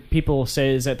heard people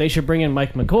say is that they should bring in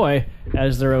Mike McCoy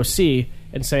as their OC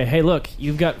and say, hey, look,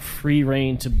 you've got free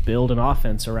reign to build an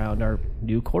offense around our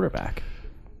new quarterback.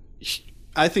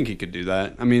 I think he could do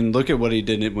that. I mean, look at what he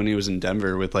did when he was in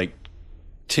Denver with, like,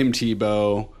 Tim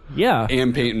Tebow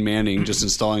and Peyton Manning just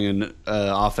installing an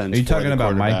offense. Are you talking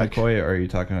about Mike quarterback. McCoy or are you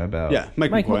talking about... Yeah,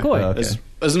 Mike McCoy. Oh, okay.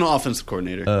 As an offensive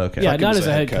coordinator. Okay. Yeah, not as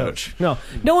a head coach. No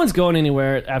one's going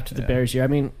anywhere after the Bears year. I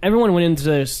mean, everyone went into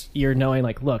this year knowing,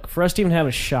 like, look, for us to even have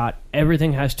a shot,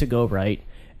 everything has to go right.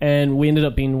 And we ended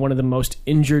up being one of the most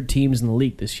injured teams in the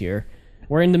league this year.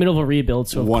 We're in the middle of a rebuild,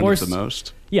 so of course... One of the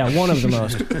most. Yeah, one of the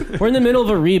most. We're in the middle of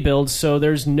a rebuild, so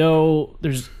there's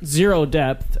zero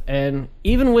depth, and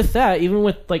even with that, even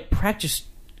with like practice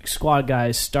squad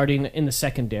guys starting in the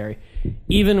secondary,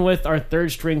 even with our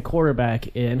 3rd string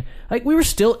quarterback in, like we were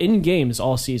still in games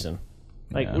all season.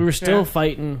 Like we were still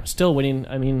fighting, still winning.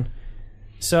 I mean,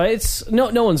 so it's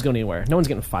no one's going anywhere. No one's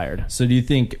getting fired. So do you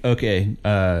think Josh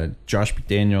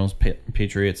McDaniels,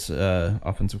 Patriots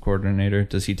offensive coordinator,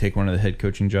 does he take one of the head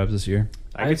coaching jobs this year?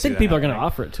 I think people are going to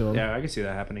offer it to him. Yeah, I can see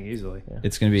that happening easily. Yeah.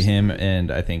 It's going to be him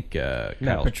and I think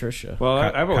Matt Patricia.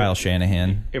 Well, Kyle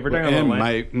Shanahan. If we're talking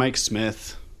about Mike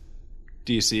Smith,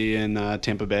 DC in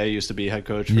Tampa Bay, used to be head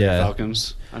coach for the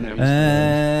Falcons. I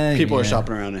know people are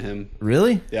shopping around at him.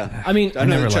 Really? Yeah. I mean, I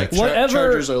never liked whatever.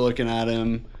 Chargers are looking at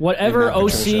him. Whatever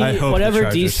OC, whatever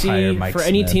DC for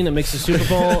any team that makes the Super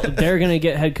Bowl, they're going to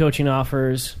get head coaching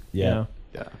offers. Yeah. You know?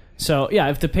 Yeah. So yeah,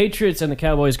 if the Patriots and the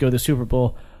Cowboys go to the Super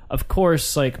Bowl, of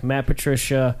course, like Matt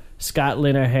Patricia, Scott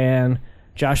Linehan,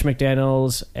 Josh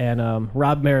McDaniels, and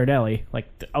Rob Marinelli,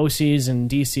 like the OCs and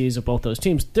DCs of both those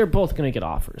teams, they're both going to get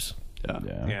offers.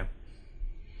 Yeah.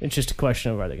 It's just a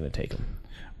question of are they going to take them.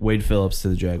 Wade Phillips to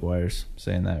the Jaguars.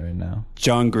 Saying that right now.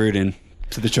 John Gruden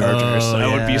to the Chargers. Oh,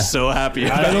 I would be so happy.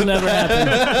 It'll never happen.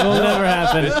 It'll never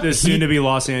happen. The soon-to-be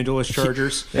Los Angeles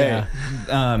Chargers. Yeah.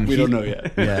 We don't know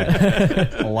yet.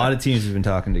 Yeah. A lot of teams have been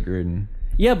talking to Gruden.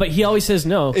 Yeah, but he always says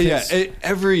no. Yeah,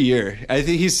 every year. I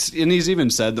think he's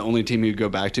even said the only team he'd go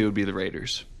back to would be the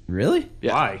Raiders. Really?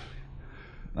 Yeah. Why?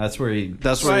 That's where he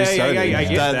started. I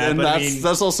get that, and but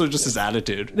that's also just his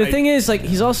attitude. The thing is, like,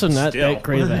 he's also not that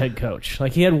great of a head coach.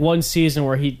 Like, he had one season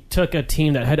where he took a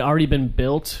team that had already been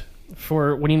built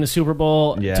for winning the Super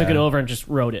Bowl, took it over and just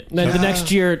wrote it. And then the next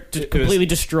year, completely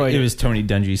destroyed it. It was Tony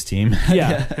Dungy's team.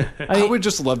 Yeah. I would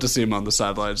just love to see him on the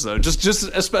sidelines, though. Just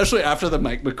especially after the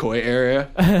Mike McCoy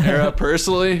era.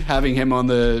 Personally, having him on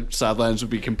the sidelines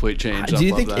would be complete change. Do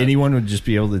you think anyone would just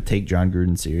be able to take John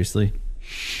Gruden seriously?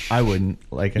 I wouldn't.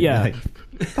 Like, yeah.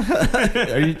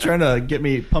 Are you trying to get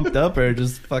me pumped up or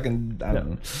just fucking? I don't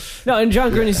know. No, and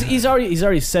John Gruden, he's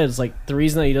already said, it's like, the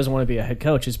reason that he doesn't want to be a head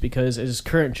coach is because at his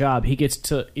current job,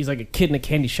 he's like a kid in a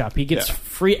candy shop. He gets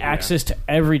free access to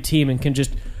every team and can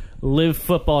just live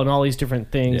football and all these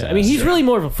different things. Yeah, I mean, he's really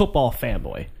more of a football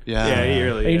fanboy. Yeah, he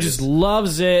really and he is. just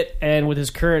loves it, and with his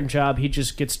current job, he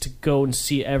just gets to go and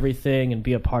see everything and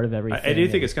be a part of everything. I do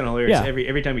think it's kind of hilarious. Yeah.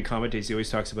 Every time he commentates, he always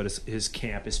talks about his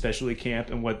camp, his specialty camp,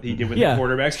 and what he did with the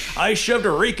quarterbacks. I shoved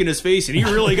a rake in his face, and he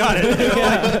really got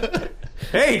it.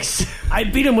 Thanks. I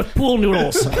beat him with pool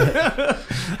noodles.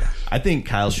 I think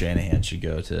Kyle Shanahan should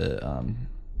go to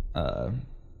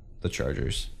the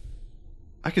Chargers.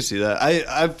 I could see that.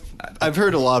 I've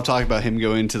heard a lot of talk about him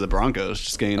going to the Broncos,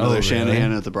 just getting another really?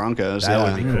 Shanahan at the Broncos.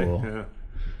 That would be cool.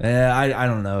 Yeah, I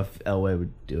don't know if Elway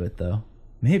would do it though.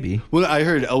 Maybe. Well, I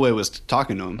heard Elway was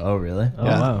talking to him. Oh, really? Oh,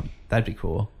 wow. That'd be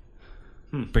cool.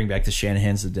 Bring back the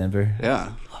Shanahans to Denver.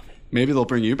 Yeah. Maybe they'll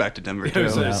bring you back to Denver too.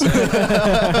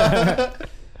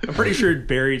 I'm pretty sure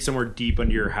buried somewhere deep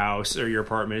under your house or your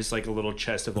apartment is like a little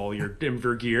chest of all your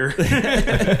Denver gear.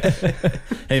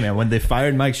 Hey man, when they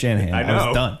fired Mike Shanahan, I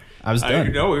was done. I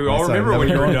know. We all remember when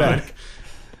you were done. Back.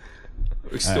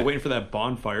 We're still waiting for that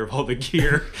bonfire of all the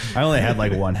gear. I only had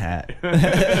like one hat.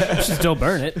 You should still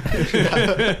burn it.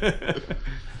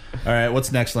 All right,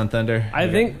 what's next on Thunder? I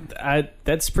think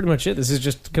that's pretty much it. This is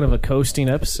just kind of a coasting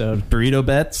episode. Burrito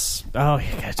bets. Oh,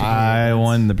 yeah. I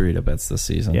won the burrito bets this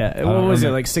season. Yeah, what was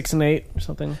it, like 6 and 8 or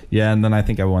something? Yeah, and then I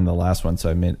think I won the last one, so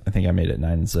I think I made it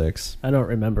 9 and 6. I don't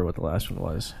remember what the last one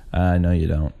was. No, you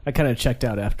don't. I kind of checked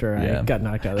out after I got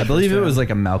knocked out. I believe it was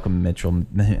like a Malcolm Mitchell.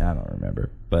 I don't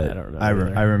remember, but I don't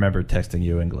remember I remember texting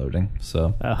you and gloating.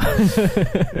 So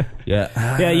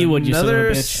yeah, you would. You son of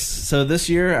a bitch. So this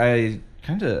year I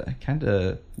kind of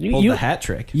pulled the hat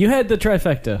trick. You had the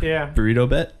trifecta. Yeah. Burrito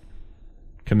bet,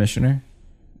 commissioner,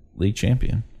 league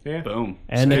champion. Yeah. Boom.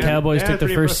 And the Cowboys took the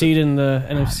first seed in the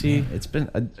NFC. It's been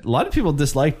a lot of people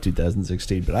disliked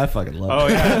 2016, but I fucking loved it. Oh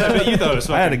yeah, I bet you thought it was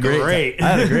fucking I had a great. I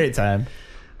had a great time.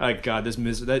 Oh God, it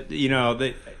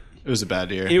was a bad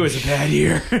year. It was a bad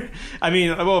year. I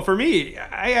mean, well, for me,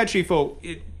 I actually felt,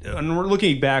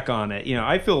 looking back on it,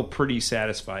 I feel pretty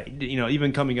satisfied.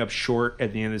 Even coming up short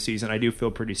at the end of the season, I do feel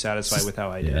pretty satisfied with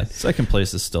how I did. Yeah, second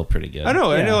place is still pretty good. I know.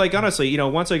 Like honestly,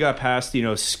 once I got past,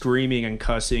 screaming and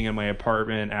cussing in my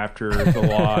apartment after the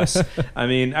loss, I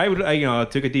mean, I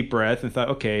took a deep breath and thought,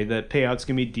 okay, the payout's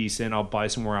gonna be decent. I'll buy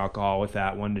some more alcohol with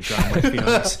that one to drown my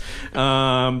feelings. But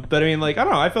I mean, like, I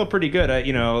don't know. I felt pretty good.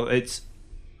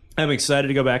 I'm excited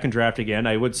to go back and draft again.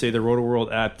 I would say the Roto World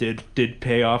app did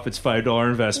pay off its $5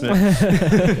 investment.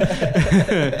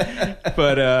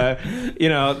 But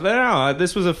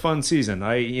this was a fun season.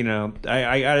 I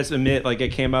gotta admit, like, I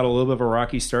came out a little bit of a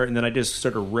rocky start, and then I just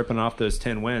started ripping off those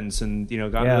 10 wins, and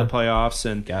got into the playoffs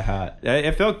and got hot.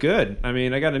 It felt good. I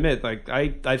mean, I gotta admit, like,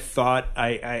 I thought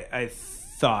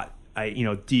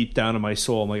deep down in my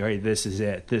soul, I'm like, all right, this is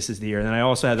it. This is the year. And then I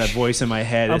also had that voice in my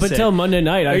head. Up until Monday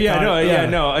night,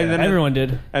 And then everyone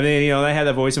did. And then I had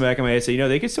that voice in the back of my head say,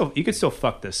 you could still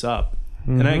fuck this up.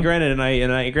 Mm-hmm. And I granted,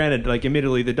 like,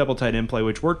 admittedly, the double tight end play,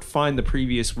 which worked fine the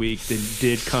previous week,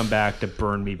 did come back to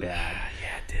burn me bad.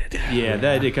 Yeah, it did. Yeah,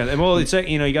 that did kind of. Well, it's like,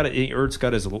 Ertz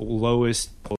got his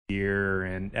lowest year,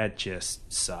 and that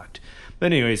just sucked. But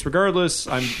anyways, regardless,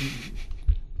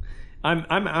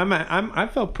 I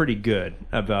felt pretty good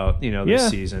about this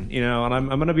season, and I'm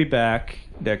gonna be back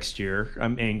next year.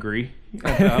 I'm angry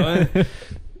about it,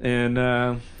 and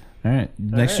all right,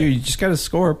 next year you just got to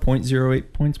score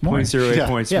 0.08 points more. 0.08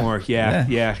 points more. Yeah.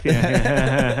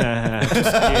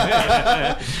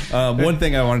 One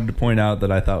thing I wanted to point out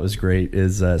that I thought was great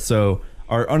is so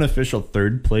Our unofficial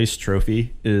third place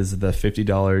trophy is the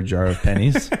 $50 jar of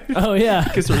pennies. Oh, yeah.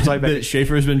 That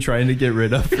Schaefer's been trying to get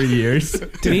rid of for years.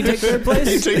 Did he take third place?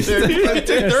 He took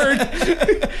third.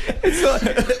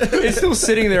 It's still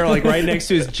sitting there, like, right next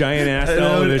to his giant ass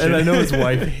television. And I know his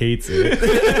wife hates it.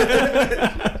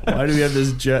 Why do we have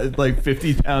this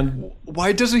 50-pound?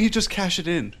 Why doesn't he just cash it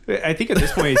in? I think at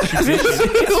this point it's tradition.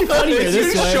 It's funnier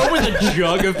this way. Show with a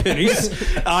jug of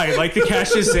pennies. I'd like to cash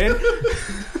this in.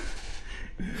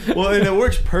 Well, and it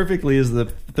works perfectly as the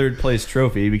third place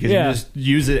trophy because you just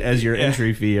use it as your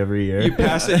entry fee every year. You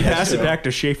pass it back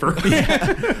to Schaefer.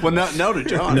 Well, now to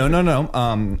John.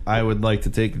 No. I would like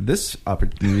to take this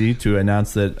opportunity to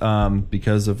announce that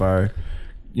because of our,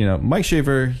 Mike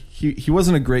Schaefer, he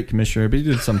wasn't a great commissioner, but he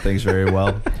did some things very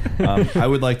well. I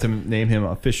would like to name him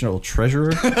official treasurer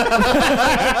of the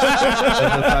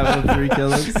 503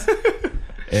 Killers.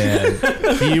 And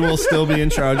he will still be in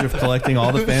charge of collecting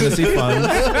all the fantasy funds.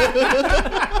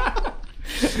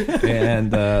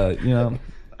 And,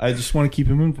 I just want to keep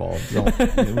him involved. We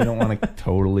don't want to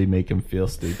totally make him feel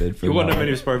stupid. You want him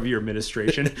as part of your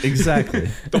administration. Exactly.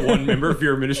 The one member of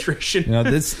your administration.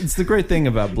 It's the great thing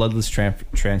about bloodless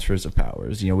transfers of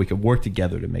powers. We could work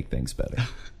together to make things better.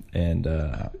 And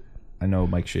I know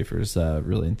Mike Schaefer's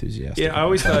really enthusiastic. Yeah, I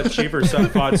always thought Schaefer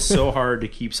fought so hard to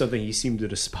keep something he seemed to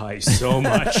despise so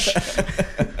much.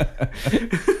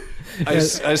 I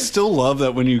still love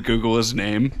that when you Google his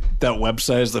name, that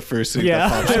website is the first thing that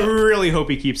pops up. I really hope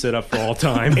he keeps it up for all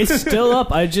time. It's still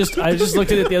up. I just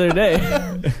looked at it the other day.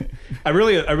 I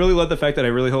really love the fact that I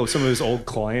really hope some of his old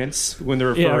clients, when they're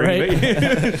referring to me,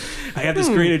 I have this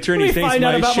great attorney. Let me find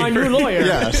out about my new lawyer.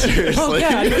 Yeah, seriously. Oh,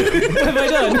 God. What have I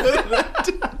done?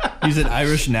 He's an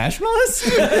Irish nationalist?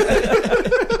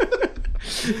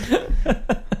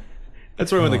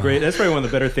 That's probably one of the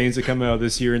better things that come out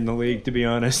this year in the league, to be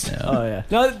honest. Oh yeah.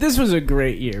 No, this was a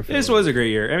great year. This was a great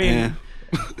year. I mean,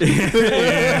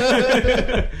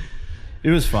 it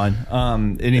was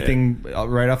fun. Anything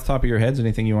right off the top of your heads?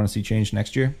 Anything you want to see changed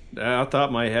next year? Off the top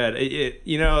of my head,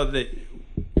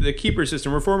 the keeper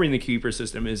system, reforming the keeper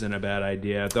system isn't a bad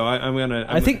idea. Though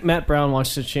I think Matt Brown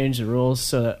wants to change the rules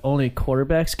so that only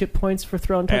quarterbacks get points for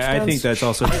throwing touchdowns. I think that's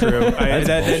also true.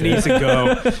 That needs to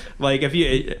go. Like if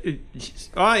you,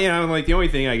 like the only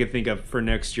thing I could think of for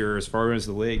next year as far as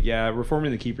the league,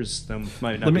 reforming the keeper system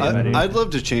might not be a bad idea. I'd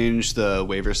love to change the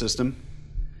waiver system.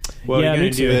 Well, yeah, you're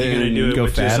going to do it go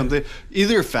with fab. Something,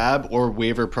 either fab or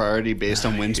waiver priority based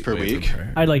on wins per week.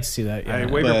 I'd like to see that. Yeah.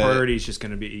 Waiver priority is just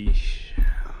going to to be.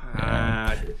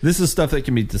 This is stuff that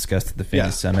can be discussed at the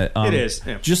Fantasy Summit. It is.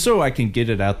 Yeah. Just so I can get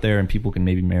it out there and people can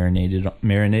maybe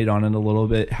marinate on it a little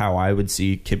bit, how I would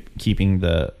see fixing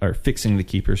the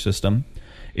keeper system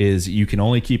is you can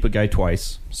only keep a guy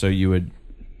twice. So you would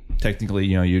technically,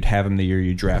 you'd have him the year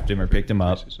you draft him or picked him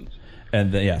up.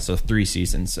 And then, so 3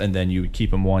 seasons. And then you would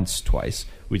keep him once,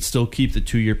 We'd still keep the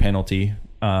 2-year penalty,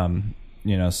 or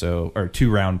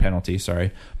 2-round penalty,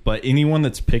 sorry. But anyone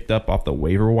that's picked up off the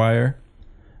waiver wire,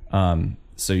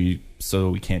 so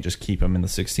we can't just keep him in the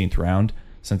 16th round.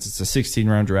 Since it's a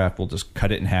 16-round draft, we'll just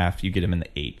cut it in half. You get him in the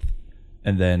 8th,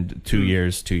 and then 2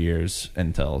 years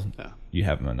until you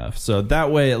have him enough. So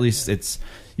that way, at least it's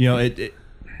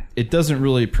it doesn't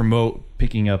really promote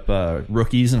picking up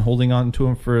rookies and holding on to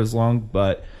them for as long.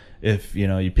 But if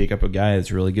you pick up a guy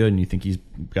that's really good and you think he's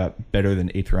got better than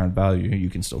 8th round value, you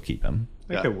can still keep him.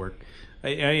 That could work.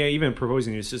 I even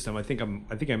proposing a new system. I think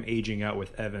I'm aging out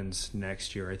with Evans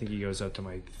next year. I think he goes up to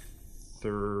my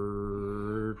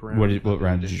 3rd round. What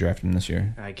round did you draft him this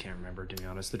year? I can't remember, to be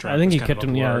honest. The draft I think was he kind kept of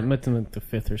him. a Yeah, blur. met him at the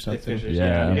 5th or something.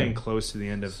 Yeah, I'm getting close to the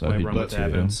end of my run with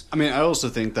Evans. I mean, I also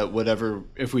think that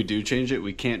if we do change it,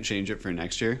 we can't change it for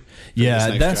next year.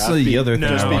 Yeah, that's the other thing.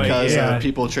 Just because of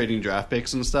people trading draft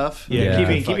picks and stuff. Yeah.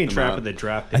 Keeping track of the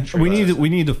draft picks. We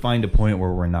need to find a point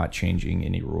where we're not changing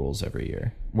any rules every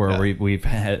year. Where we've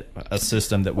had a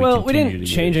system that we continue to we didn't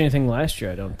change anything last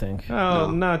year, I don't think. Oh,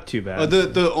 no. Not too bad.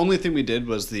 The only thing we did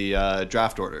was the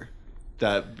draft order.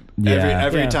 That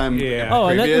every time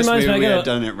and that reminds me, had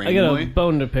done it randomly. I got a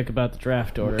bone to pick about the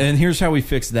draft order. And here's how we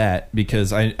fix that,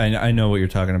 because I know what you're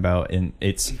talking about, and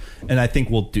I think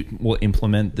we'll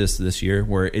implement this year,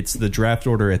 where it's the draft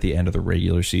order at the end of the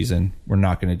regular season. We're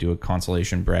not going to do a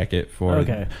consolation bracket for I like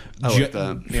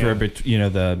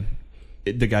that.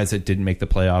 the guys that didn't make the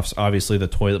playoffs. Obviously, the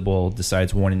toilet bowl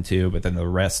decides 1 and 2, but then the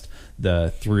rest,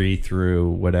 the 3 through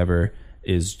whatever,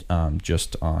 is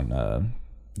just on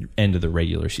end of the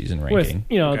regular season ranking.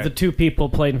 With the 2 people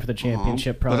playing for the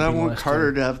championship. Probably, but I want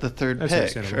Carter to have the 3rd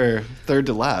pick or 3rd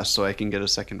to last, so I can get a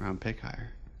 2nd round pick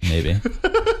higher. Maybe.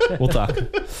 We'll talk.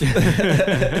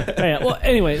 Yeah, well,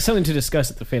 anyway, something to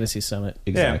discuss at the Fantasy Summit.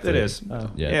 Exactly. Yeah, it is.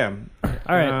 Yeah.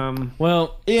 All right.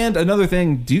 Well, and another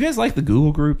thing, do you guys like the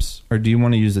Google groups, or do you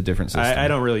want to use a different system? I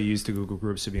don't really use the Google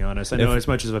Groups, to be honest. I know as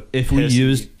much as if we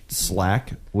used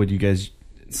Slack, would you guys...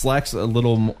 Slack's a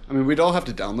little more... I mean, we'd all have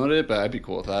to download it, but I'd be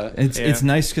cool with that. It's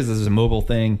nice because it's a mobile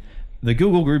thing. The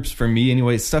Google Groups, for me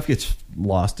anyway, stuff gets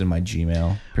lost in my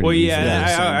Gmail pretty easily.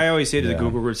 I always say to the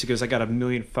Google Groups because I got a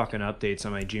million fucking updates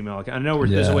on my Gmail. I know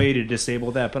there's a way to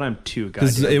disable that, but I'm too goddamn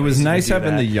because it was nice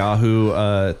having the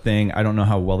Yahoo thing. I don't know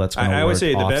how well that's going to work. I would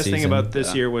say the best thing about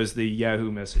this year was the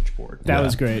Yahoo message board. That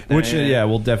was great. Which,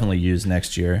 we'll definitely use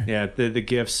next year. Yeah, the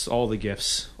GIFs, all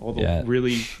the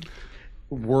really...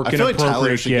 I feel like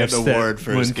Tyler should get an award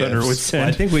for his gifts.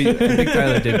 I think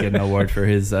Tyler did get an award for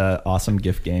his awesome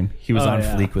gift game. He was on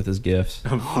fleek with his gifts.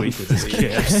 On fleek with his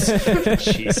gifts.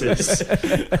 Jesus.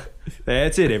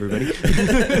 That's it, everybody.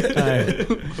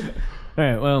 All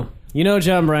right. Well,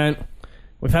 John Bryant,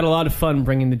 we've had a lot of fun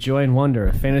bringing the joy and wonder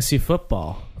of fantasy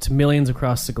football to millions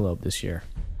across the globe this year.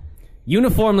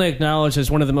 Uniformly acknowledged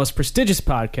as one of the most prestigious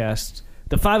podcasts,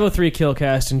 the 503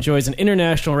 KillCast enjoys an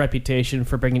international reputation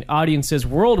for bringing audiences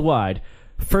worldwide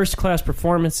first-class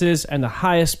performances and the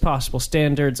highest possible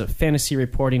standards of fantasy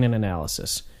reporting and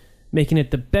analysis, making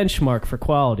it the benchmark for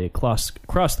quality across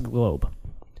the globe.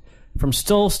 From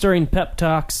soul-stirring pep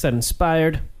talks that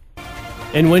inspired,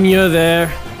 and when you're there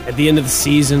at the end of the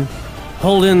season,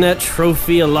 holding that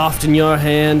trophy aloft in your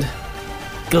hand,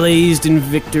 glazed in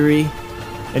victory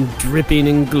and dripping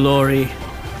in glory,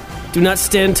 do not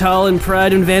stand tall in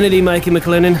pride and vanity, Mikey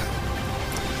McLennan.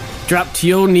 Drop to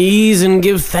your knees and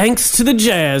give thanks to the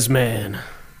Jazz Man.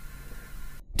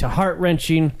 To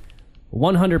heart-wrenching,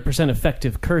 100%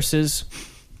 effective curses.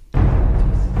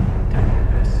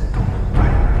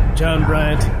 John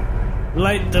Bryant,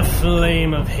 light the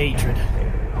flame of hatred.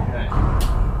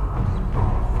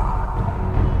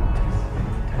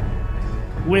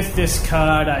 With this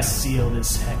card I seal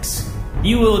this hex.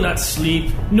 You will not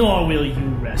sleep, nor will you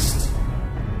rest.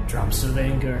 Drops of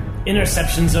anger,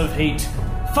 interceptions of hate,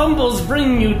 fumbles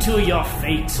bring you to your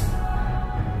fate.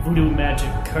 Voodoo magic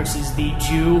curses thee,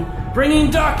 Jew, bringing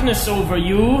darkness over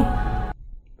you.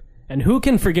 And who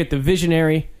can forget the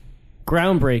visionary,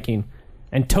 groundbreaking,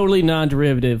 and totally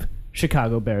non-derivative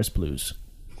Chicago Bears Blues?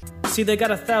 See, they got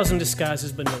 1,000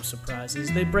 disguises, but no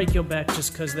surprises. They break your back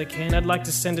just 'cause they can. I'd like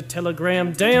to send a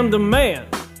telegram, damn the man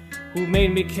who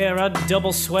made me care. I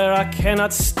double swear I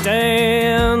cannot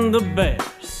stand the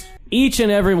Bears. Each and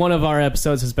every one of our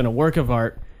episodes has been a work of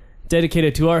art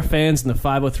dedicated to our fans and the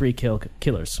 503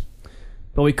 Killers.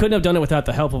 But we couldn't have done it without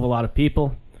the help of a lot of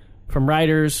people. From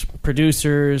writers,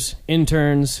 producers,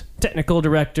 interns, technical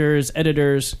directors,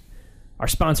 editors, our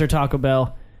sponsor Taco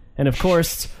Bell, and of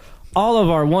course, all of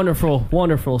our wonderful,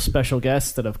 wonderful special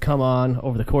guests that have come on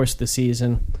over the course of the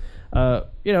season.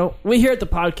 We here at the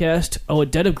podcast owe a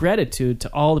debt of gratitude to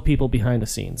all the people behind the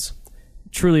scenes.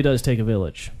 It truly does take a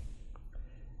village.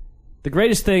 The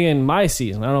greatest thing in my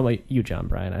season, I don't know about you, John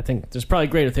Bryan, I think there's probably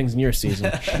greater things in your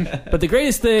season, but the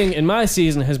greatest thing in my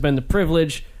season has been the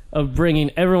privilege of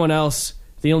bringing everyone else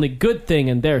the only good thing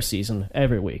in their season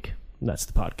every week, and that's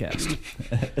the podcast.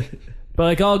 But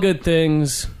like all good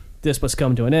things, this must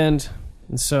come to an end,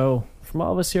 and so from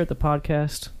all of us here at the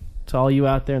podcast, to all you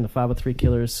out there in the 503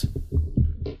 Killers,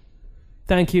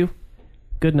 thank you,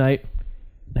 good night,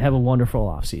 and have a wonderful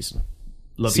off season.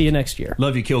 See you next year.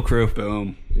 Love you, Kill Crew.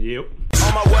 Boom. Yep.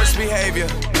 On my worst behavior,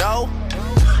 no.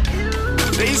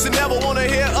 They used to never want to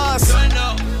hear us.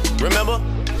 Remember?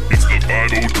 It's the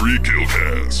 503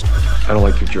 KillCast. I don't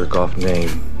like your jerk-off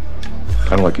name.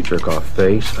 I don't like your jerk-off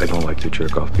face. I don't like your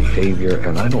jerk-off behavior.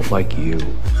 And I don't like you.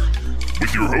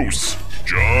 With your hosts,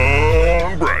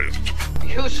 John Bryant.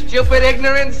 You stupid,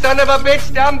 ignorant son of a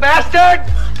bitch, dumb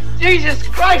bastard! Jesus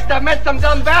Christ, I've met some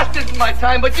dumb bastards in my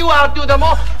time, but you outdo them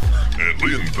all. And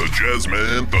Lynn the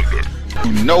Jazzman Thunder.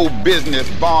 No business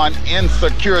born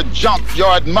insecure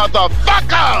junkyard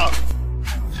motherfucker!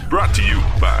 Brought to you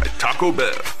by Taco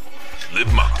Bell.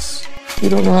 Live Moss. You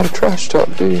don't know how to trash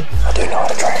talk, do you? I do know how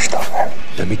to trash talk, man.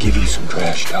 Let me give you some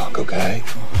trash talk, okay?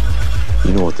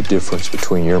 You know what the difference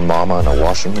between your mama and a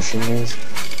washing machine is?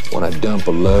 When I dump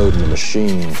a load in the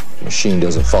machine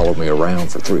doesn't follow me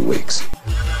around for 3 weeks.